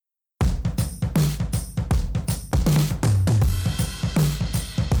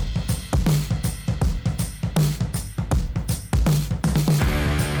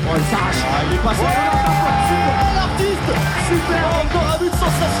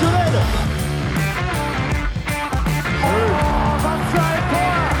Schröder. Was für ein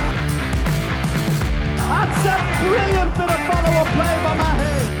Tor! That's a brilliant bit of follow-up play by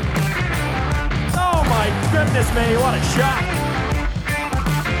Mahe. Oh my goodness me, what a shot!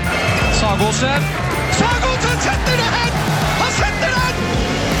 Sagosen setter det hen! Han setter den!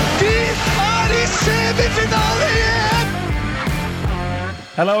 De i semifinale igjen!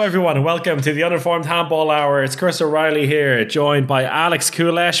 Hello everyone and welcome to the Uninformed Handball Hour. It's Chris O'Reilly here, joined by Alex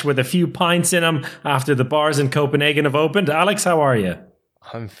Kulesh with a few pints in him after the bars in Copenhagen have opened. Alex, how are you?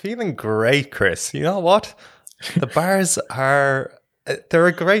 I'm feeling great, Chris. You know what? The bars are... They're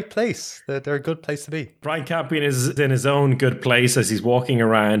a great place. They're a good place to be. Brian Campion is in his own good place as he's walking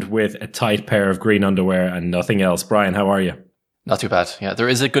around with a tight pair of green underwear and nothing else. Brian, how are you? Not too bad. Yeah, there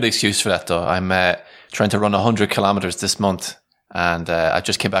is a good excuse for that though. I'm trying to run 100 kilometers this month, and I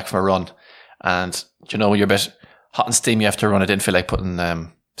just came back from a run. And you know, when you're a bit hot and steamy after a run, I didn't feel like putting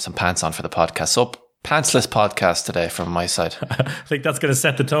some pants on for the podcast. So pantsless podcast today from my side. I think that's going to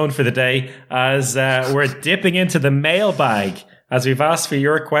set the tone for the day as we're dipping into the mailbag. As we've asked for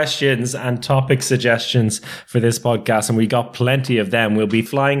your questions and topic suggestions for this podcast, and we got plenty of them. We'll be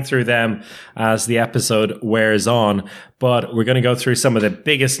flying through them as the episode wears on, but we're going to go through some of the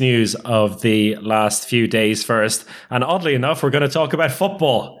biggest news of the last few days first. And oddly enough, we're going to talk about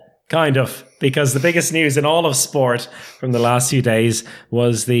football. Kind of, because the biggest news in all of sport from the last few days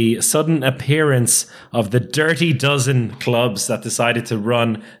was the sudden appearance of the dirty dozen clubs that decided to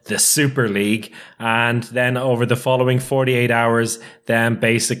run the Super League. And then over the following 48 hours, them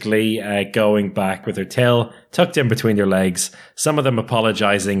basically going back with their tail tucked in between their legs. Some of them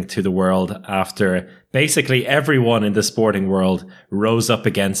apologizing to the world after basically everyone in the sporting world rose up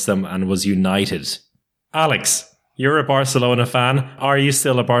against them and was united. Alex, you're a Barcelona fan. Are you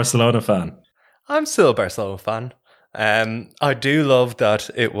still a Barcelona fan? I'm still a Barcelona fan. I do love that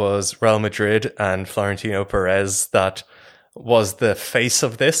it was Real Madrid and Florentino Perez that was the face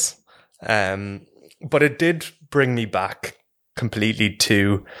of this. But it did bring me back completely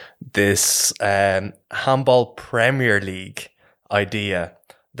to this Handball Premier League idea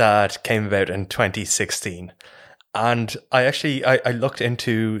that came about in 2016. And I looked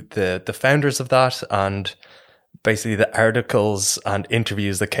into the founders of that and basically the articles and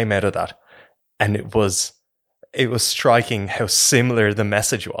interviews that came out of that. And it was striking how similar the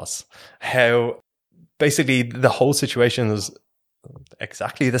message was. How basically the whole situation was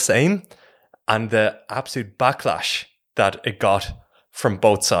exactly the same, and the absolute backlash that it got from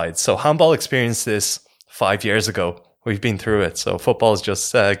both sides. So handball experienced this 5 years ago. We've been through it. So football is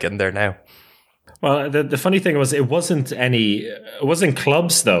just getting there now. Well, the funny thing was, it wasn't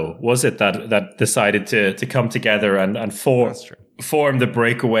clubs though, was it, that decided to come together and form the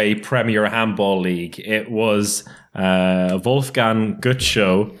breakaway Premier Handball League? It was Wolfgang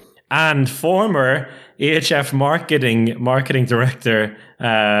Gutschow and former EHF marketing director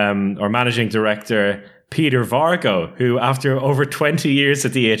or managing director Peter Vargo, who after over 20 years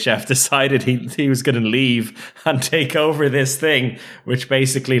at the EHF decided he was going to leave and take over this thing, which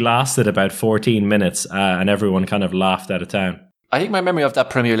basically lasted about 14 minutes and everyone kind of laughed out of town. I think my memory of that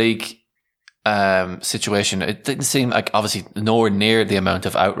Premier League situation, it didn't seem like, obviously nowhere near the amount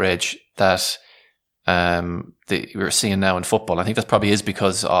of outrage that we're seeing now in football. I think that probably is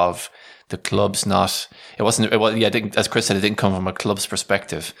because of the clubs as Chris said, it didn't come from a club's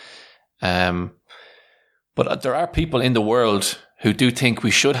perspective. But there are people in the world who do think we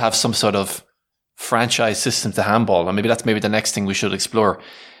should have some sort of franchise system to handball. And maybe that's the next thing we should explore.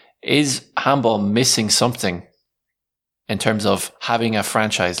 Is handball missing something in terms of having a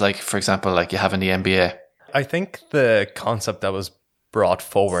franchise, like, for example, like you have in the NBA? I think the concept that was brought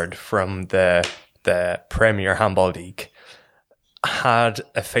forward from the Premier Handball League had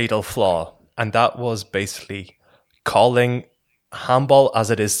a fatal flaw. And that was basically calling handball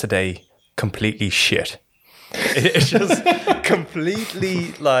as it is today completely shit. It just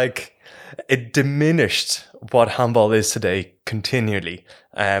completely, like, it diminished what handball is today continually.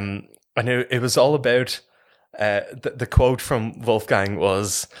 And it was all about, the quote from Wolfgang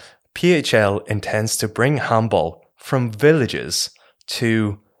was, PHL intends to bring handball from villages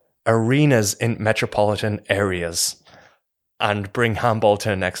to arenas in metropolitan areas and bring handball to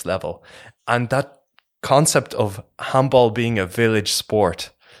the next level. And that concept of handball being a village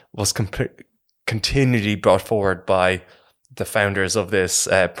sport was continually brought forward by the founders of this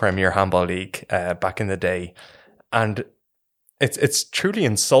Premier Handball League back in the day. And it's truly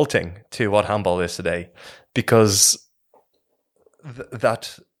insulting to what handball is today, because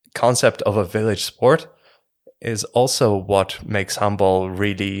that concept of a village sport is also what makes handball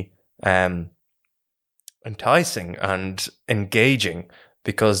really enticing and engaging,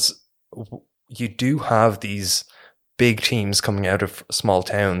 because you do have these big teams coming out of small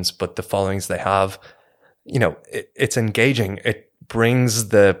towns, but the followings they have, it's engaging. It brings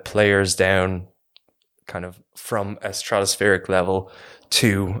the players down kind of from a stratospheric level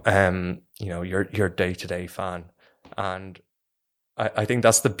to, your day-to-day fan. And I think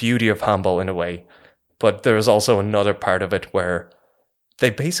that's the beauty of handball in a way. But there's also another part of it where they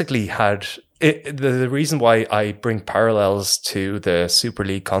basically had it. The reason why I bring parallels to the Super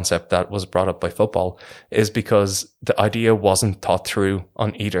League concept that was brought up by football is because the idea wasn't thought through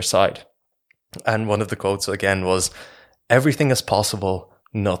on either side. And one of the quotes again was, "Everything is possible,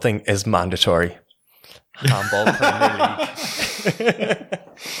 nothing is mandatory." Handball Premier League.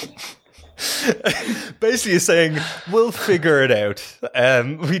 Basically saying, we'll figure it out.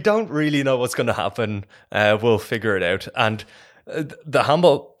 We don't really know what's going to happen. We'll figure it out. And the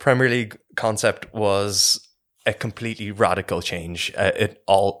Handball Premier League concept was a completely radical change. It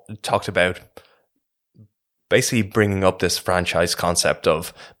all talked about basically bringing up this franchise concept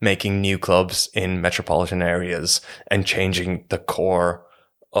of making new clubs in metropolitan areas and changing the core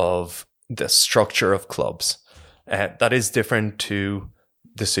of the structure of clubs. That is different to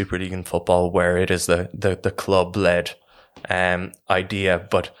the Super League in football, where it is the club-led idea.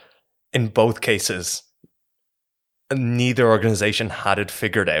 But in both cases, neither organization had it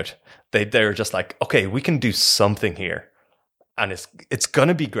figured out. They were just like, okay, we can do something here, and it's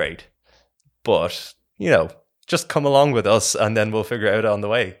gonna be great. But just come along with us, and then we'll figure it out on the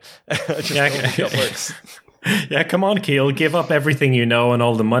way. That works. Yeah, come on, Keele. Give up everything you know and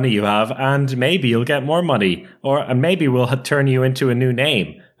all the money you have, and maybe you'll get more money. Or maybe we'll turn you into a new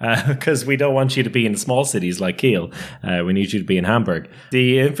name, because we don't want you to be in small cities like Keele. We need you to be in Hamburg.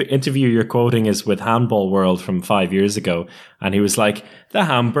 The interview you're quoting is with Handball World from 5 years ago, and he was like, the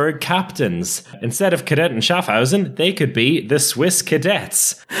Hamburg Captains. Instead of Cadet and Schaffhausen, they could be the Swiss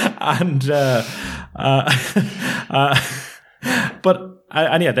Cadets. And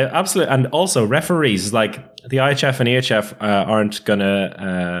and yeah, they're absolute. And also referees, like the IHF and EHF aren't going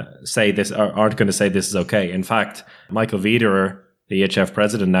to say this, or aren't going to say this is okay. In fact, Michael Wiederer, the EHF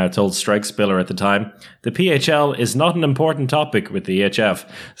president now, told Strike Spiller at the time, the PHL is not an important topic with the EHF.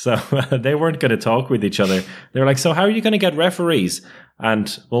 So they weren't going to talk with each other. They were like, so how are you going to get referees?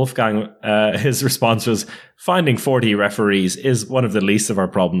 And Wolfgang, his response was, finding 40 referees is one of the least of our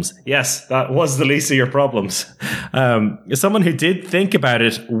problems. Yes, that was the least of your problems. Someone who did think about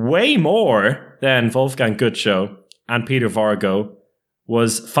it way more than Wolfgang Gutschow and Peter Vargo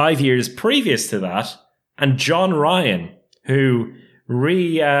was 5 years previous to that, and John Ryan, who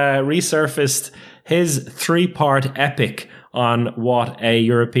resurfaced his 3-part epic on what a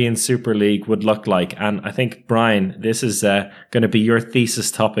European Super League would look like. And I think, Brian, this is going to be your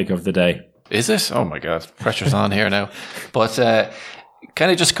thesis topic of the day. Is it? Oh my God, pressure's on here now. But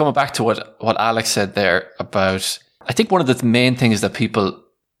kind of just coming back to what Alex said there about, I think one of the main things that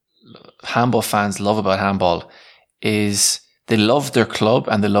handball fans love about handball is they love their club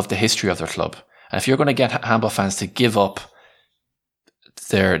and they love the history of their club. And if you're going to get handball fans to give up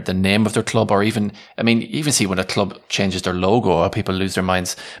the name of their club, or even see when a club changes their logo, people lose their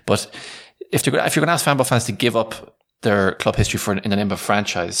minds. But if you're going to ask handball fans to give up their club history in the name of a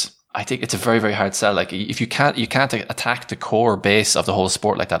franchise, I think it's a very, very hard sell. Like, if you can't attack the core base of the whole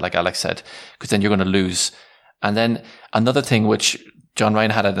sport like that, like Alex said, because then you're going to lose. And then another thing which John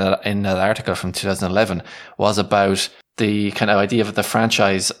Ryan had in that article from 2011 was about the kind of idea of the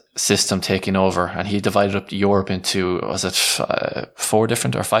franchise system taking over, and he divided up Europe into, was it 4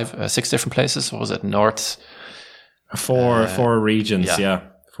 different or 6 different places? What was it? North? 4 regions, yeah.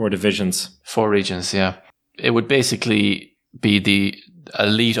 4 divisions. 4 regions, yeah. It would basically be the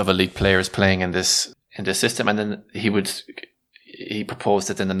elite of elite players playing in this system, and then he proposed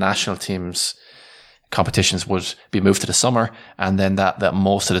that then the national teams competitions would be moved to the summer, and then that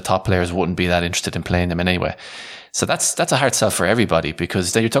most of the top players wouldn't be that interested in playing them anyway. So that's a hard sell for everybody,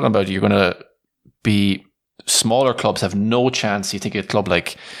 because then you're talking about you're going to be smaller clubs have no chance. You think a club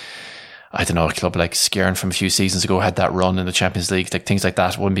like, I don't know, a club like Skjern from a few seasons ago had that run in the Champions League, like things like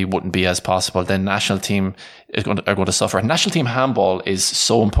that wouldn't be as possible. Then national team are going to suffer. National team handball is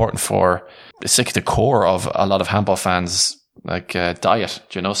so important for, it's like the core of a lot of handball fans, like diet,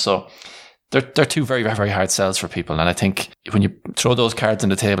 so they're 2 very, very hard sells for people. And I think when you throw those cards on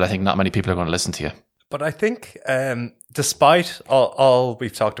the table, I think not many people are going to listen to you. But I think, despite all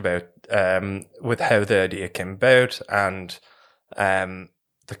we've talked about with how the idea came about, and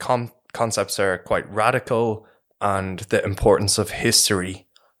the concepts are quite radical, and the importance of history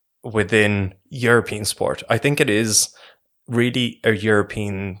within European sport, I think it is really a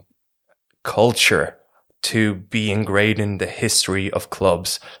European culture to be ingrained in the history of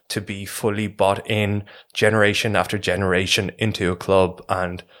clubs, to be fully bought in generation after generation into a club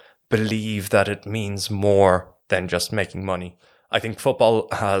and believe that it means more than just making money. I think football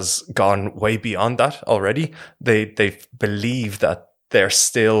has gone way beyond that already. They believe that they're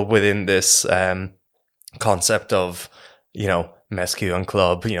still within this concept of, Mescu and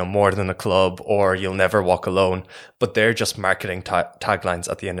club, more than a club, or you'll never walk alone. But they're just marketing taglines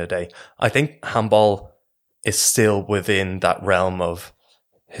at the end of the day. I think handball is still within that realm of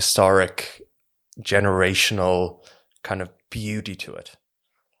historic, generational kind of beauty to it.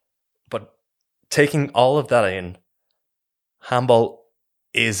 But taking all of that in, handball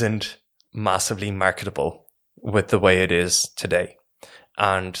isn't massively marketable with the way it is today.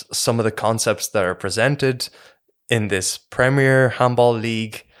 And some of the concepts that are presented in this Premier Handball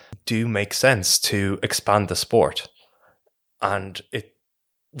League do make sense to expand the sport. And it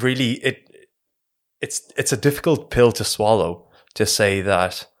really, it's a difficult pill to swallow to say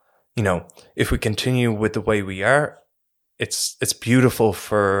that, if we continue with the way we are, it's beautiful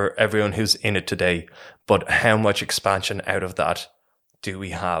for everyone who's in it today, but how much expansion out of that do we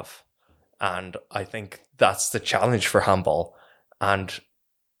have? And I think that's the challenge for handball. And,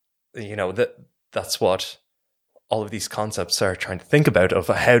 that's what all of these concepts are trying to think about, of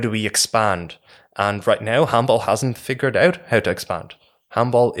how do we expand? And right now, handball hasn't figured out how to expand.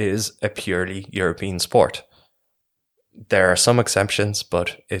 Handball is a purely European sport. There are some exceptions,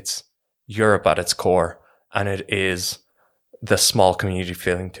 but it's Europe at its core, and it is the small community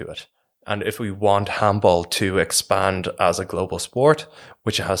feeling to it. And if we want handball to expand as a global sport,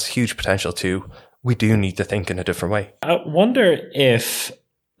 which it has huge potential to, we do need to think in a different way. I wonder if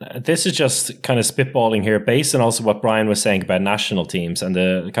this is just kind of spitballing here, based on also what Brian was saying about national teams and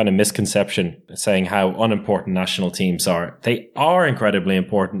the kind of misconception saying how unimportant national teams are. They are incredibly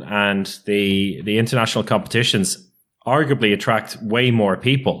important, and the international competitions arguably attract way more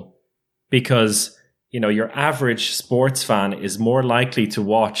people because, your average sports fan is more likely to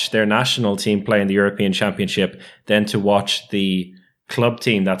watch their national team play in the European Championship than to watch the club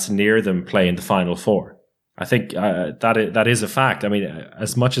team that's near them play in the Final Four. I think that is a fact. I mean,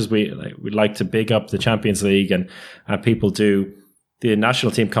 as much as we like to big up the Champions League and people do, the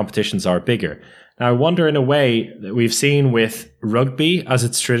national team competitions are bigger. Now, I wonder, in a way, that we've seen with rugby, as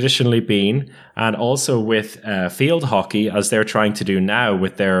it's traditionally been, and also with field hockey, as they're trying to do now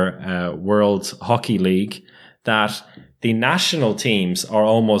with their World Hockey League, that the national teams are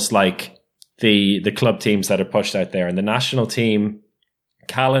almost like the club teams that are pushed out there, and the national team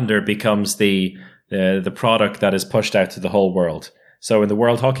calendar becomes the product that is pushed out to the whole world. So in the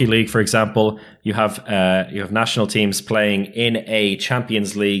World Hockey League, for example, you have national teams playing in a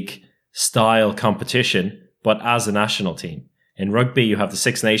Champions League style competition, but as a national team. In rugby, you have the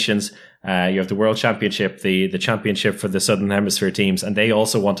Six Nations, you have the World Championship, the championship for the Southern Hemisphere teams, and they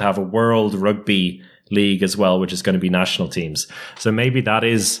also want to have a World Rugby League as well, which is going to be national teams. So maybe that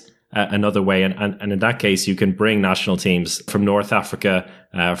is another way. And in that case, you can bring national teams from North Africa,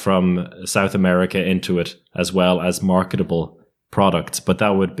 from South America into it, as well as marketable products. But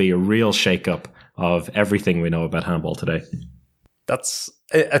that would be a real shake-up of everything we know about handball today.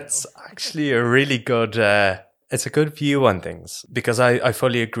 It's actually a really good, it's a good view on things, because I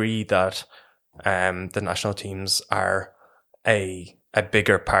fully agree that the national teams are a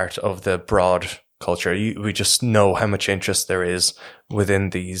bigger part of the broad culture. We just know how much interest there is within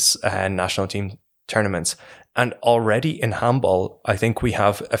these national team tournaments. And already in handball, I think we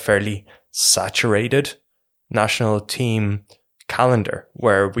have a fairly saturated national team calendar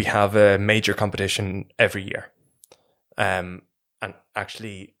where we have a major competition every year. And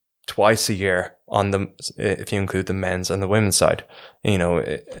actually twice a year on the, if you include the men's and the women's side,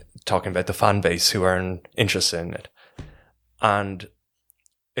 talking about the fan base who are interested in it. And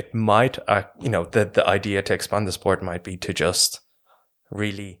it might, the idea to expand the sport might be to just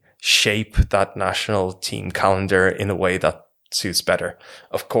really shape that national team calendar in a way that suits better.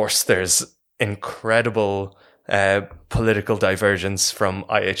 Of course, there's incredible political divergence from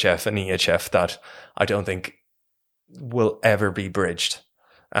IHF and EHF that I don't think will ever be bridged.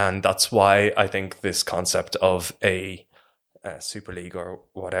 And that's why I think this concept of a Super League or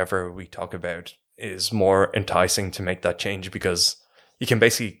whatever we talk about is more enticing to make that change, because you can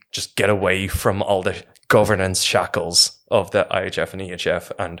basically just get away from all the governance shackles of the IHF and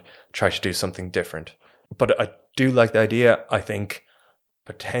EHF and try to do something different. But I do like the idea. I think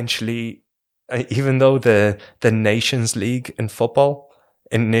potentially, even though the Nations League in football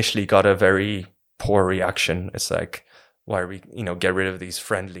initially got a very poor reaction, it's like, why are we, get rid of these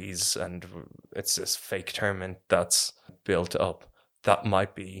friendlies, and it's this fake tournament that's built up. That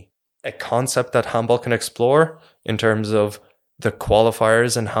might be a concept that handball can explore in terms of the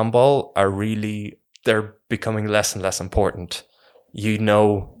qualifiers in handball they're becoming less and less important. You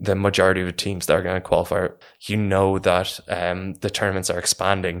know the majority of the teams that are going to qualify. You know that the tournaments are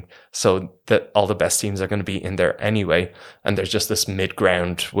expanding, so that all the best teams are going to be in there anyway. And there's just this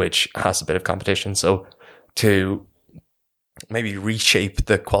mid-ground which has a bit of competition. So to maybe reshape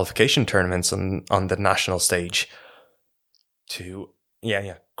the qualification tournaments on the national stage to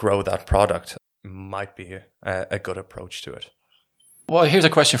grow that product might be a good approach to it. Well, here's a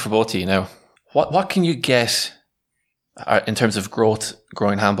question for both of you now. What can you get in terms of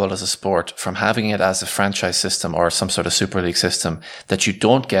growing handball as a sport from having it as a franchise system or some sort of Super League system that you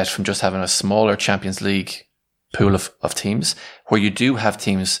don't get from just having a smaller Champions League pool of teams, where you do have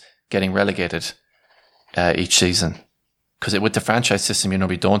teams getting relegated each season? Because with the franchise system,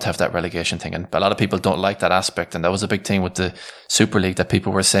 we don't have that relegation thing, and a lot of people don't like that aspect. And that was a big thing with the Super League, that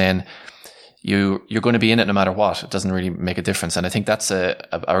people were saying you're going to be in it no matter what. It doesn't really make a difference. And I think that's a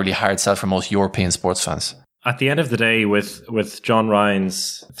really hard sell for most European sports fans. At the end of the day, with John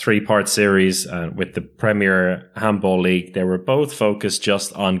Ryan's 3-part series with the Premier Handball League, they were both focused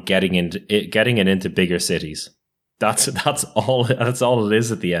just on getting it into bigger cities. That's all it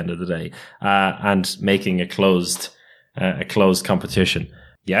is at the end of the day, and making a closed competition.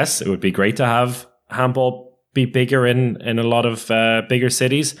 Yes, it would be great to have handball be bigger in a lot of bigger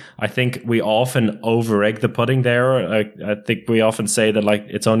cities. I think we often over-egg the pudding there. I think we often say that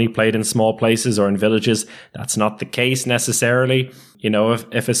it's only played in small places or in villages. That's not the case necessarily.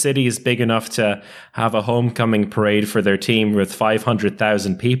 If a city is big enough to have a homecoming parade for their team with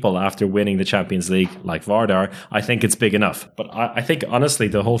 500,000 people after winning the Champions League, like Vardar, I think it's big enough. But I think honestly,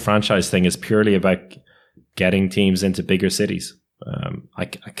 the whole franchise thing is purely about getting teams into bigger cities. I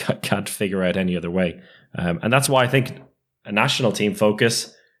can't figure out any other way. And that's why I think a national team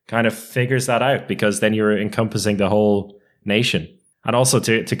focus kind of figures that out, because then you're encompassing the whole nation. And also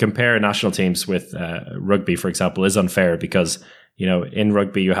to compare national teams with rugby, for example, is unfair, because, in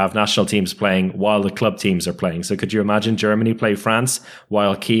rugby, you have national teams playing while the club teams are playing. So could you imagine Germany play France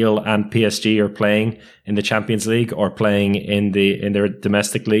while Kiel and PSG are playing in the Champions League or playing in their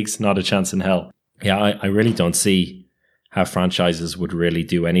domestic leagues? Not a chance in hell. Yeah, I really don't see how franchises would really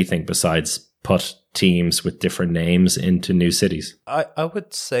do anything besides put teams with different names into new cities. I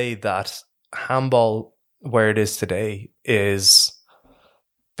would say that handball, where it is today, is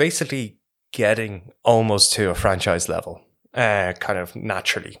basically getting almost to a franchise level, kind of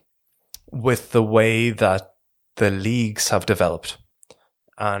naturally, with the way that the leagues have developed.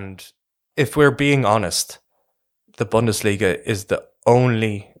 And if we're being honest, the Bundesliga is the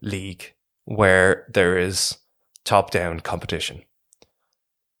only league where there is top-down competition.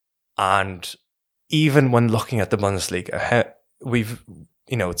 And even when looking at the Bundesliga,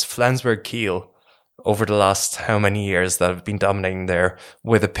 it's Flensburg Kiel over the last how many years that have been dominating there,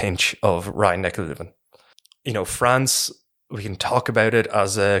 with a pinch of Rhein-Neckar-Löwen. France, we can talk about it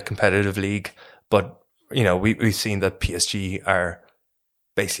as a competitive league, but we've seen that PSG are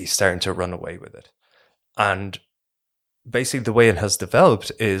basically starting to run away with it. And basically the way it has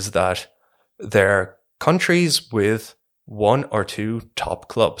developed is that there are countries with 1 or 2 top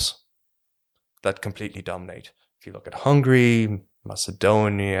clubs that completely dominate. If you look at Hungary,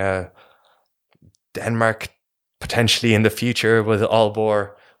 Macedonia, Denmark, potentially in the future with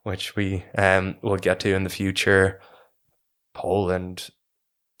Aalborg, which we will get to in the future, Poland,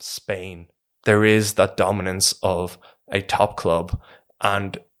 Spain, there is that dominance of a top club,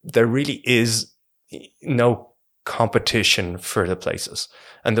 and there really is no competition for the places.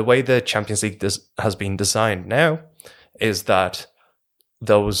 And the way the Champions League has been designed now is that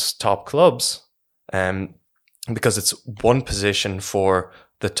those top clubs, because it's one position for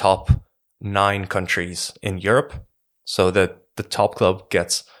the top 9 countries in Europe, so that the top club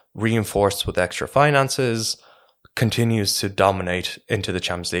gets reinforced with extra finances, continues to dominate into the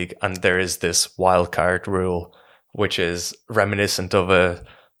Champions League, and there is this wild card rule, which is reminiscent of a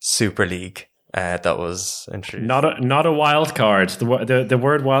Super League that was introduced. Not a wild card. The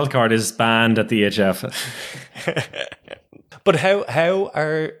word wild card is banned at the EHF. But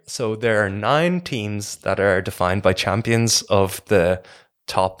so there are 9 teams that are defined by champions of the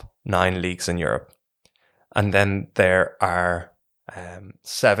top 9 leagues in Europe, and then there are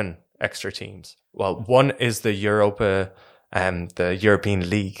 7 extra teams. Well, one is the the European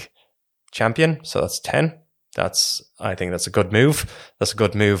League champion, so that's 10. I think that's a good move. That's a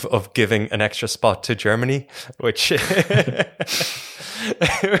good move of giving an extra spot to Germany, which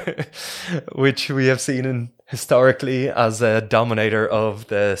which we have seen historically as a dominator of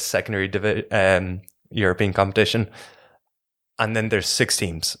the secondary European competition. and then there's 6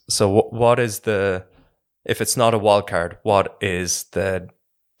 teams. So what is the, if it's not a wild card, what is the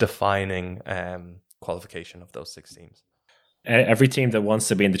defining qualification of those 6 teams? Every team that wants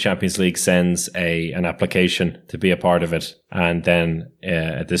to be in the Champions League sends an application to be a part of it, and then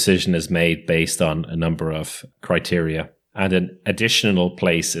a decision is made based on a number of criteria, and an additional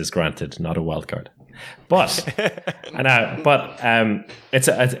place is granted, not a wild card. But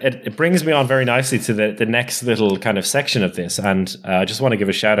it brings me on very nicely to the next little kind of section of this, and I just want to give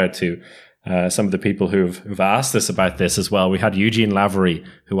a shout out to some of the people who've asked us about this as well. We had Eugene Lavery,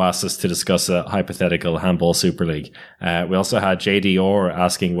 who asked us to discuss a hypothetical handball Super League. We also had JD Orr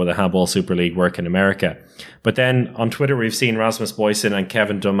asking, will the handball Super League work in America? But then on Twitter, we've seen Rasmus Boysen and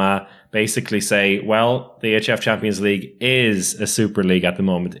Kevin Dumas basically say, well, the HF Champions League is a Super League at the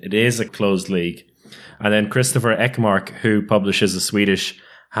moment. It is a closed league. And then Christopher Ekmark, who publishes a Swedish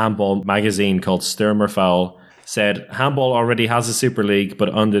handball magazine called Stürmerfoul, said handball already has a Super League,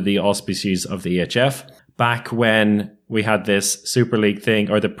 but under the auspices of the EHF. Back when we had this Super League thing,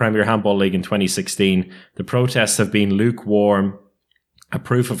 or the Premier Handball League in 2016, the protests have been lukewarm, a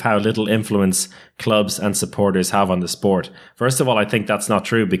proof of how little influence clubs and supporters have on the sport. First of all, I think that's not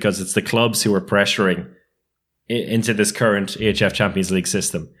true, because it's the clubs who are pressuring into this current EHF Champions League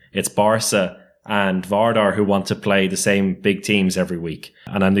system. It's Barca and Vardar who want to play the same big teams every week.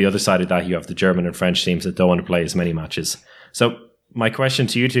 And on the other side of that, you have the German and French teams that don't want to play as many matches. So my question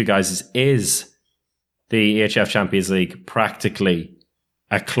to you two guys is the EHF Champions League practically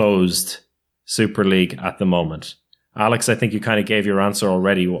a closed Super League at the moment? Alex, I think you kind of gave your answer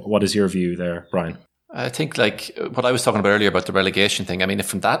already. What is your view there, Brian? I think like what I was talking about earlier about the relegation thing, I mean,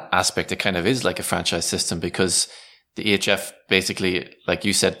 from that aspect, it kind of is like a franchise system, because the EHF basically, like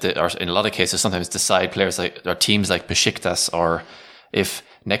you said, or in a lot of cases, sometimes decide players like, or teams like Besiktas, or if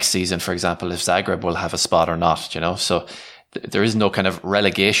next season, for example, if Zagreb will have a spot or not, So there is no kind of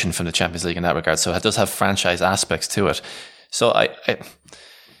relegation from the Champions League in that regard. So it does have franchise aspects to it. So I'd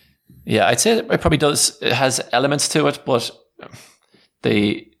say it probably does. It has elements to it, but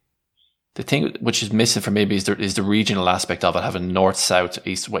the thing which is missing for maybe is the regional aspect of it, having north, south,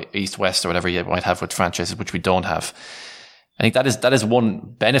 east, west, or whatever you might have with franchises, which we don't have. I think that is one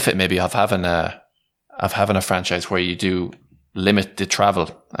benefit maybe of having a franchise where you do limit the travel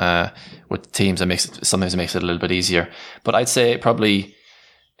with teams. Sometimes it makes it a little bit easier. But I'd say probably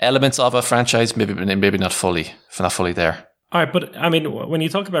elements of a franchise, maybe not fully there. All right, but I mean, when you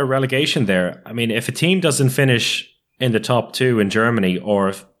talk about relegation there, I mean, if a team doesn't finish in the top 2 in Germany,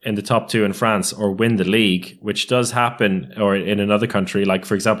 or in the top 2 in France, or win the league, which does happen, or in another country, like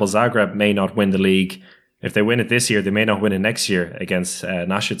for example, Zagreb may not win the league. If they win it this year, they may not win it next year against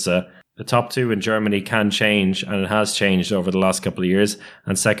Nashica. The top 2 in Germany can change, and it has changed over the last couple of years.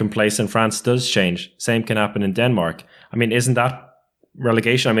 And second place in France does change. Same can happen in Denmark. I mean, isn't that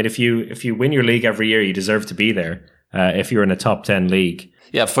relegation? I mean, if you win your league every year, you deserve to be there. If you're in a top 10 league.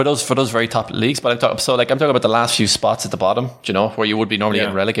 Yeah, for those very top leagues, but I'm talking about the last few spots at the bottom, where you would be normally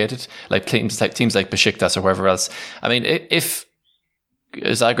getting relegated, like teams like Besiktas or wherever else. I mean, if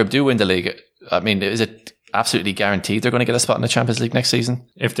Zagreb do win the league, I mean, is it absolutely guaranteed they're going to get a spot in the Champions League next season?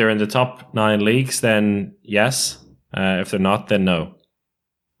 If they're in the top 9 leagues, then yes. If they're not, then no.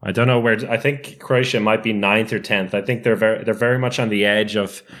 I don't know where. I think Croatia might be 9th or 10th. I think they're very much on the edge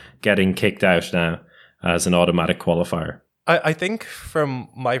of getting kicked out now as an automatic qualifier. I think from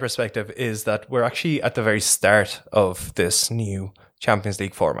my perspective is that we're actually at the very start of this new Champions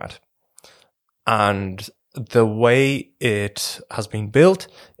League format. And the way it has been built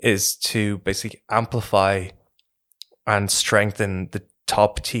is to basically amplify and strengthen the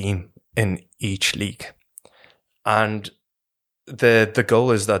top team in each league. And the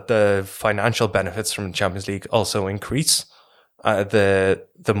goal is that the financial benefits from the Champions League also increase the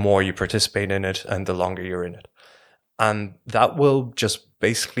more you participate in it and the longer you're in it. And that will just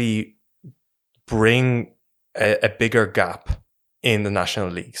basically bring a bigger gap in the national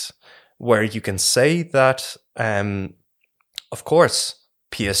leagues, where you can say that, of course,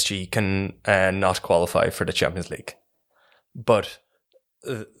 PSG can not qualify for the Champions League. But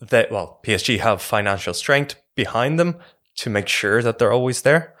PSG have financial strength behind them to make sure that they're always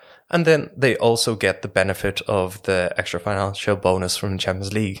there. And then they also get the benefit of the extra financial bonus from the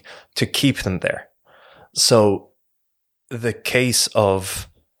Champions League to keep them there. So the case of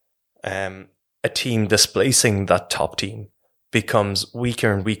a team displacing that top team becomes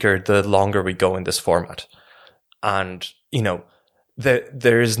weaker and weaker the longer we go in this format. And,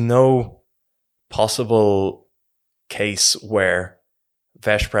 there is no possible case where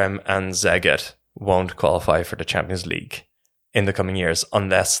Veszprém and Szeged won't qualify for the Champions League in the coming years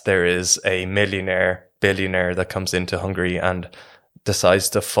unless there is a millionaire billionaire that comes into Hungary and decides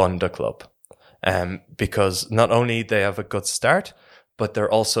to fund a club. Because not only they have a good start, but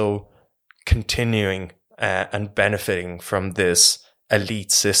they're also continuing and benefiting from this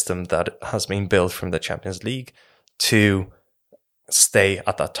elite system that has been built from the Champions League to stay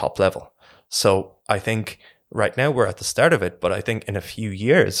at that top level. So I think right now we're at the start of it, but I think in a few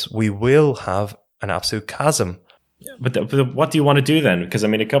years we will have an absolute chasm. But what do you want to do then? Because I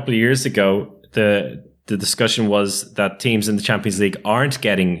mean, a couple of years ago, the discussion was that teams in the Champions League aren't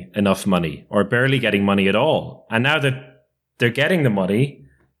getting enough money or barely getting money at all. And now that they're getting the money,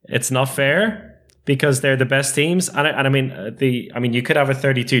 it's not fair because they're the best teams. And I mean, you could have a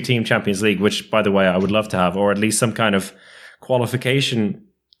 32 team Champions League, which, by the way, I would love to have, or at least some kind of qualification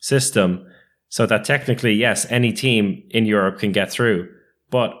system so that technically, yes, any team in Europe can get through.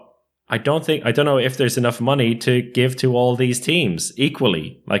 But I don't know if there's enough money to give to all these teams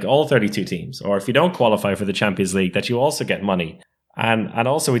equally, like all 32 teams, or if you don't qualify for the Champions League, that you also get money. And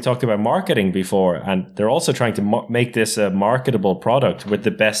also we talked about marketing before, and they're also trying to make this a marketable product with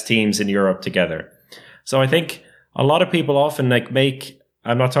the best teams in Europe together. So I think a lot of people often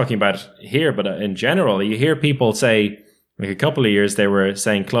I'm not talking about here, but in general, you hear people say, like a couple of years, they were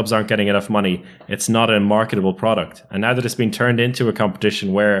saying clubs aren't getting enough money. It's not a marketable product. And now that it's been turned into a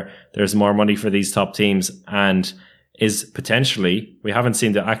competition where there's more money for these top teams and is potentially, we haven't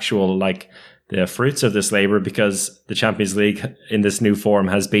seen the actual, the fruits of this labor because the Champions League in this new form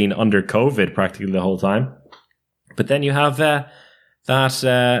has been under COVID practically the whole time. But then you have that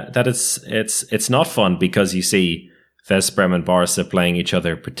it's not fun because you see Veszprem and Barca playing each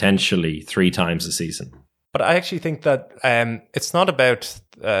other potentially 3 times a season. But I actually think that it's not about,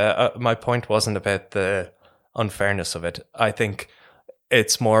 my point wasn't about the unfairness of it. I think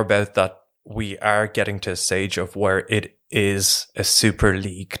it's more about that we are getting to a stage of where it is a Super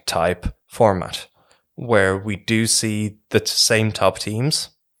League type format, where we do see the same top teams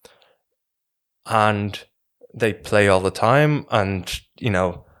and they play all the time. And,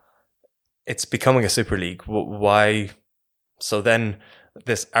 it's becoming a Super League. Why? So then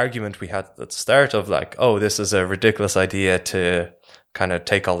this argument we had at the start of this is a ridiculous idea to kind of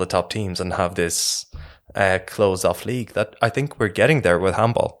take all the top teams and have this closed off league, that I think we're getting there with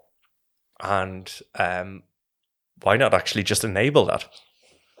handball. And why not actually just enable that?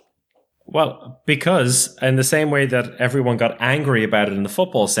 Well, because in the same way that everyone got angry about it in the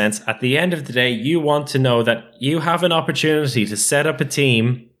football sense, at the end of the day, you want to know that you have an opportunity to set up a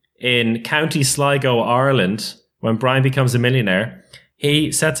team in County Sligo, Ireland, when Brian becomes a millionaire.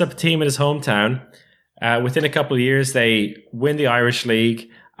 He sets up a team in his hometown. Within a couple of years, they win the Irish League,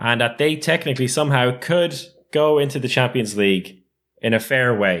 and that they technically somehow could go into the Champions League in a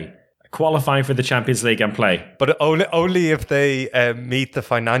fair way, qualifying for the Champions League and play. But only if they meet the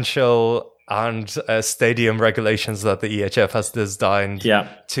financial and stadium regulations that the EHF has designed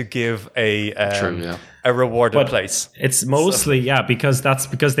to give a rewarded place. It's mostly, because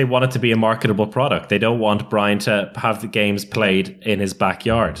they want it to be a marketable product. They don't want Brian to have the games played in his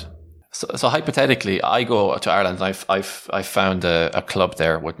backyard. So hypothetically, I go to Ireland and I've found a club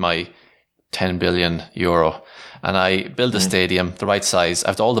there with my 10 billion euro, and I build a stadium the right size.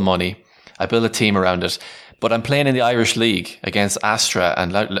 I have all the money. I build a team around it. But I'm playing in the Irish League against Astra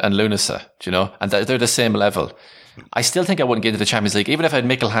and Lunasa, and they're the same level. I still think I wouldn't get into the Champions League, even if I had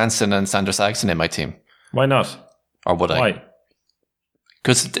Mikkel Hansen and Sander Saxon in my team. Why not? Or would I? Why?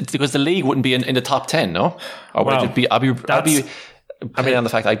 Because the league wouldn't be in the top 10, no? Or would it be? I'd be playing on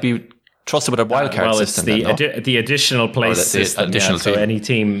the fact I'd be trusted with a wildcard system. Well, it's the additional place system. Additional team. So any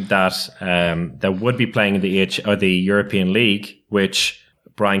team that would be playing in the European League, which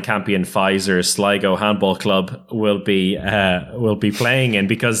Brian Campion Pfizer Sligo Handball Club will be playing in,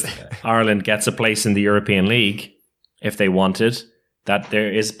 because Ireland gets a place in the European League if they wanted, that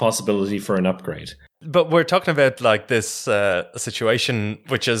there is a possibility for an upgrade. But we're talking about this situation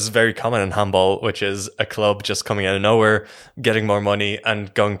which is very common in handball, which is a club just coming out of nowhere, getting more money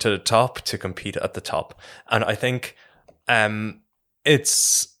and going to the top to compete at the top. And I think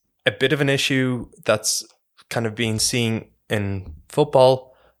it's a bit of an issue that's kind of being seen in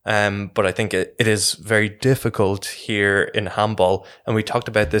football, but I think it is very difficult here in handball. And we talked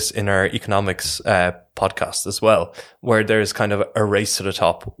about this in our economics podcast as well, where there's kind of a race to the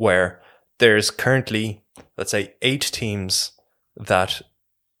top, where there's currently, let's say, 8 teams that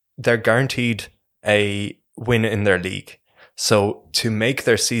they're guaranteed a win in their league. So to make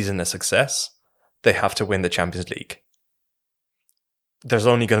their season a success, they have to win the Champions League. There's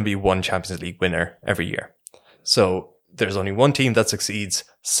only going to be one Champions League winner every year. So there's only one team that succeeds,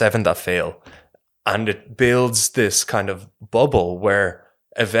 7 that fail. And it builds this kind of bubble where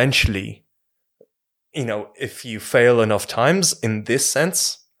eventually if you fail enough times in this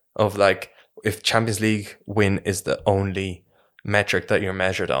sense of like, if Champions League win is the only metric that you're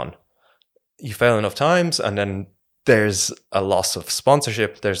measured on, you fail enough times and then there's a loss of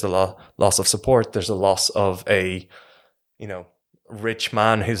sponsorship, there's a loss of support, there's a loss of a, rich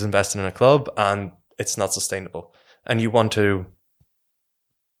man who's invested in a club, and it's not sustainable. And you want to,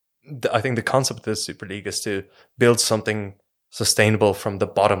 I think the concept of the Super League is to build something sustainable from the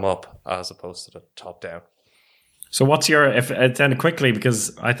bottom up as opposed to the top down. So what's your, then quickly,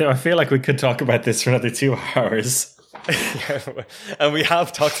 because I feel like we could talk about this for another 2 hours. And we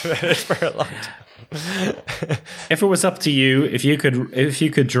have talked about it for a long time. If it was up to you, if you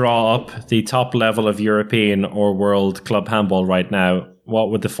could draw up the top level of European or world club handball right now, what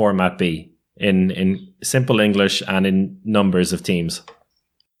would the format be in simple English and in numbers of teams?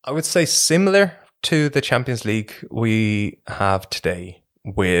 I would say similar to the Champions League we have today,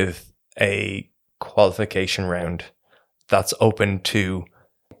 with a qualification round that's open to,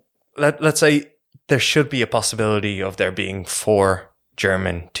 let's say there should be a possibility of there being 4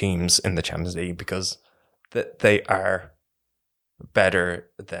 German teams in the Champions League, because they are better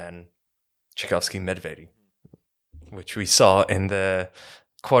than Tchaikovsky Medvedi, which we saw in the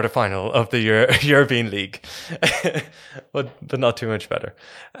quarterfinal of the European League, but not too much better.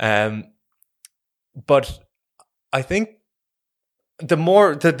 But I think the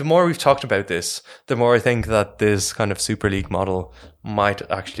more we've talked about this, the more I think that this kind of Super League model might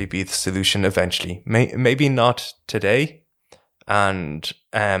actually be the solution eventually. Maybe not today. And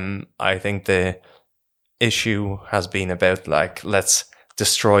I think the issue has been about, like, let's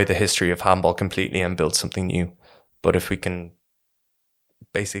destroy the history of handball completely and build something new. But if we can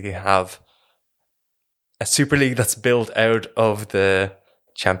basically have a Super League that's built out of the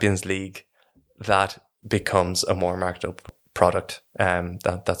Champions League, that becomes a more marketable product.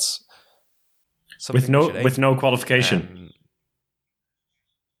 That's with no qualification.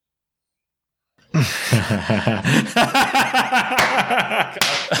 Yeah,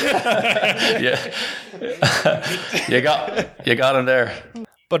 you got him there.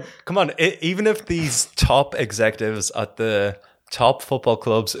 But come on, even if these top executives at the top football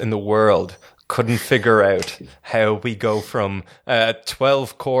clubs in the world couldn't figure out how we go from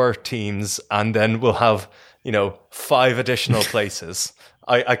 12 core teams and then we'll have 5 additional places.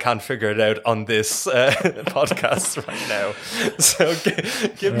 I can't figure it out on this podcast right now. So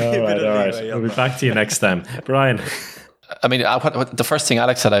give me a bit of leeway. We'll be back to you next time. Brian. I mean, what the first thing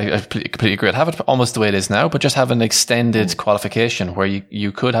Alex said, I completely agree. I'd have it almost the way it is now, but just have an extended qualification where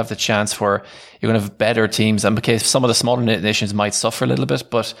you could have the chance for, you're going to have better teams. And because some of the smaller nations might suffer a little bit,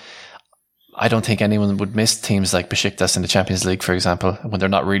 but I don't think anyone would miss teams like Besiktas in the Champions League, for example, when they're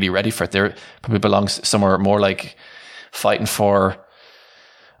not really ready for it. They probably belongs somewhere more like fighting for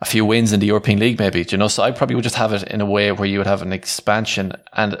a few wins in the European League, maybe, so I probably would just have it in a way where you would have an expansion.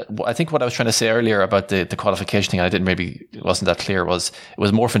 And I think what I was trying to say earlier about the qualification thing, it wasn't that clear, it was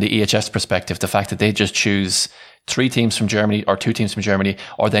more from the EHF's perspective, the fact that they just choose 3 teams from Germany or 2 teams from Germany,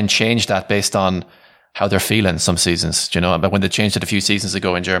 or then change that based on how they're feeling some seasons, but when they changed it a few seasons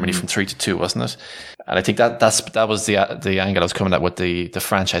ago in Germany from 3 to 2, wasn't it? And I think that was the angle I was coming at with the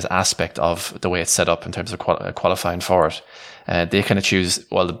franchise aspect of the way it's set up in terms of qualifying for it. They kind of choose,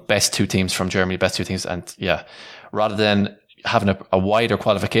 the best 2 teams from Germany, best 2 teams. And rather than having a wider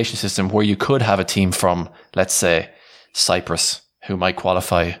qualification system where you could have a team from, let's say, Cyprus, who might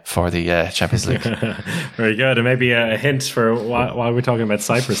qualify for the Champions League. Very good. And maybe a hint for why we're talking about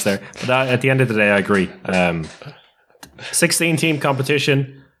Cyprus there. But at the end of the day, I agree. 16-team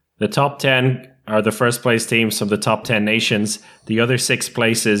competition. The top 10 are the first place teams from the top 10 nations. The other 6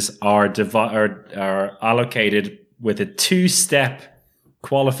 places are allocated with a 2-step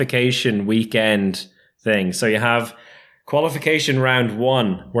qualification weekend thing. So you have qualification round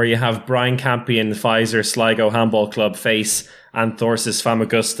 1, where you have Brian Campion, Pfizer, Sligo Handball Club face Anthorsis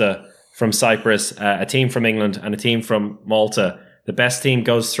Famagusta from Cyprus, a team from England and a team from Malta. The best team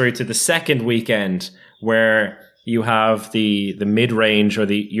goes through to the second weekend, where you have the mid-range or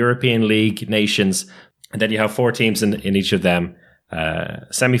the European League nations, and then you have 4 teams in each of them,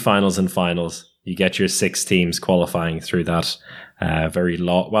 semi-finals and finals. You get your 6 teams qualifying through that very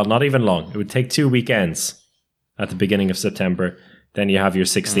long, well, not even long. It would take 2 weekends at the beginning of September. Then you have your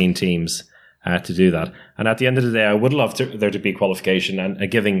 16 teams to do that. And at the end of the day, I would love there to be qualification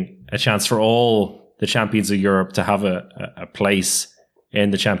and giving a chance for all the champions of Europe to have a place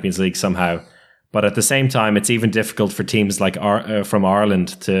in the Champions League somehow. But at the same time, it's even difficult for teams like from Ireland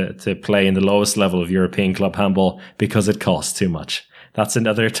to play in the lowest level of European club handball because it costs too much. that's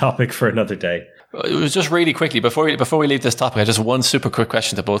another topic for another day. It was just really quickly before we leave this topic. I just one super quick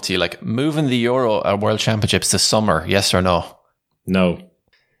question to both of you: like moving the Euro World Championships to summer, yes or no? No,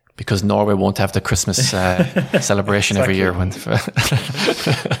 because Norway won't have the Christmas celebration every year. When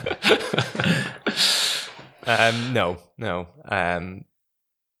no.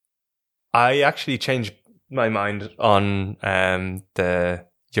 I actually changed my mind on the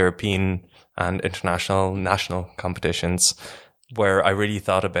European and international national competitions, where I really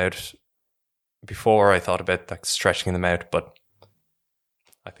thought about like stretching them out, but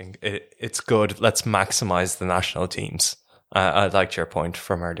I think it's good. Let's maximize the national teams. I liked your point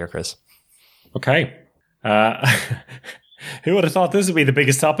from earlier, Chris. Okay. Who would have thought this would be the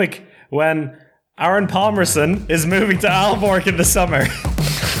biggest topic when Aaron Palmerson is moving to Aalborg in the summer?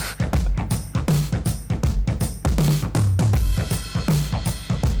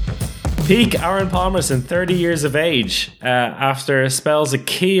 Peak Aaron Palmerson, 30 years of age, after spells at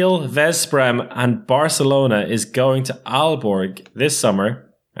Kiel, Veszprem and Barcelona, is going to Aalborg this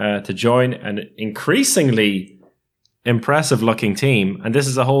summer to join an increasingly impressive looking team. And this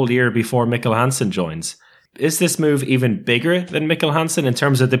is a whole year before Mikkel Hansen joins. Is this move even bigger than Mikkel Hansen in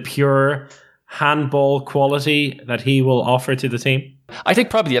terms of the pure handball quality that he will offer to the team? I think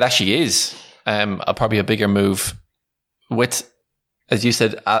probably it actually is probably a bigger move with, as you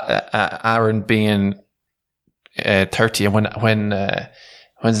said, Aaron being 30, and when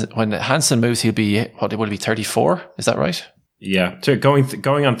Hansen moves, he'll be, what, will he be 34? Is that right? Yeah, going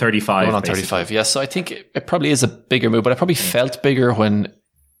on 35. Going on 35, yes. Yeah, so I think it probably is a bigger move, but it probably felt bigger when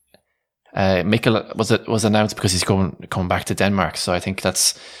Mikkel was announced, because he's coming back to Denmark. So I think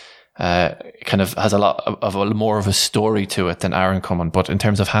that's kind of has a lot of more of a story to it than Aaron coming. But in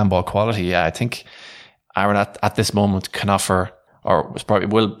terms of handball quality, yeah, I think Aaron at this moment can offer, or probably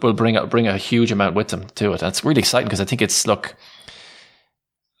will bring a huge amount with him to it. And it's really exciting, because I think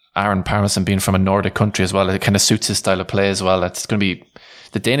Aaron Palmerson being from a Nordic country as well, it kind of suits his style of play as well. It's going to be,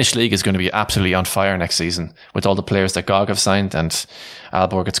 the Danish league is going to be absolutely on fire next season with all the players that GOG have signed, and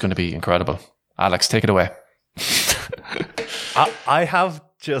Aalborg, it's going to be incredible. Alex, take it away.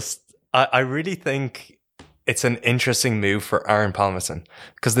 I really think it's an interesting move for Aaron Palmerson,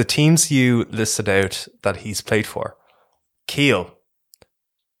 because the teams you listed out that he's played for, Kiel,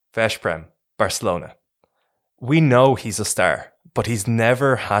 Veszprem, Barcelona, we know he's a star, but he's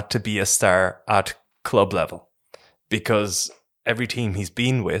never had to be a star at club level, because every team he's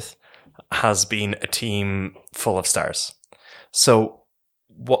been with has been a team full of stars. So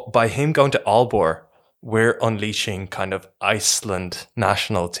by him going to Aalborg, we're unleashing kind of Iceland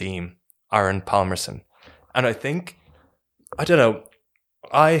national team, Aaron Palmerson. And I think a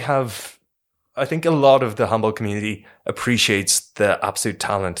lot of the handball community appreciates the absolute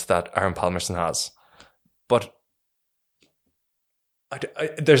talent that Aaron Palmerson has. But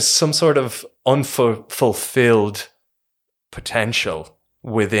there's some sort of unfulfilled potential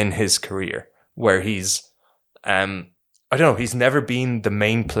within his career where he's, he's never been the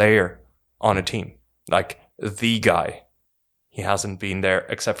main player on a team, like the guy. He hasn't been there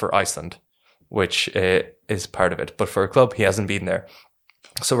except for Iceland, which is part of it. But for a club, he hasn't been there.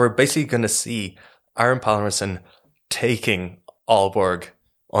 So we're basically going to see Aaron Palmerson taking Aalborg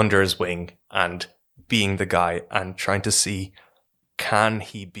under his wing and being the guy and trying to see, can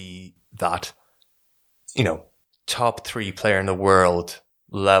he be that, top 3 player in the world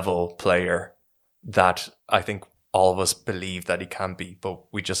level player that I think all of us believe that he can be,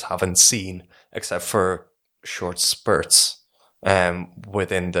 but we just haven't seen except for short spurts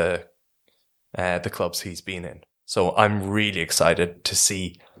within the clubs he's been in. So I'm really excited to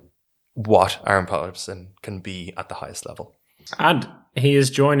see what Aaron Palmerson can be at the highest level. And he is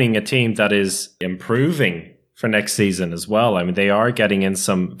joining a team that is improving for next season as well. I mean, they are getting in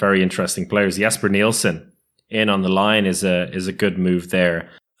some very interesting players. Jesper Nielsen in on the line is a good move there.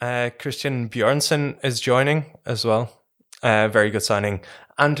 Christian Bjornsson is joining as well. Very good signing.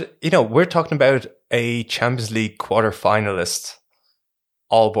 And, we're talking about a Champions League quarter-finalist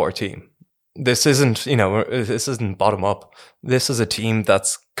Aalborg team. This isn't bottom up. This is a team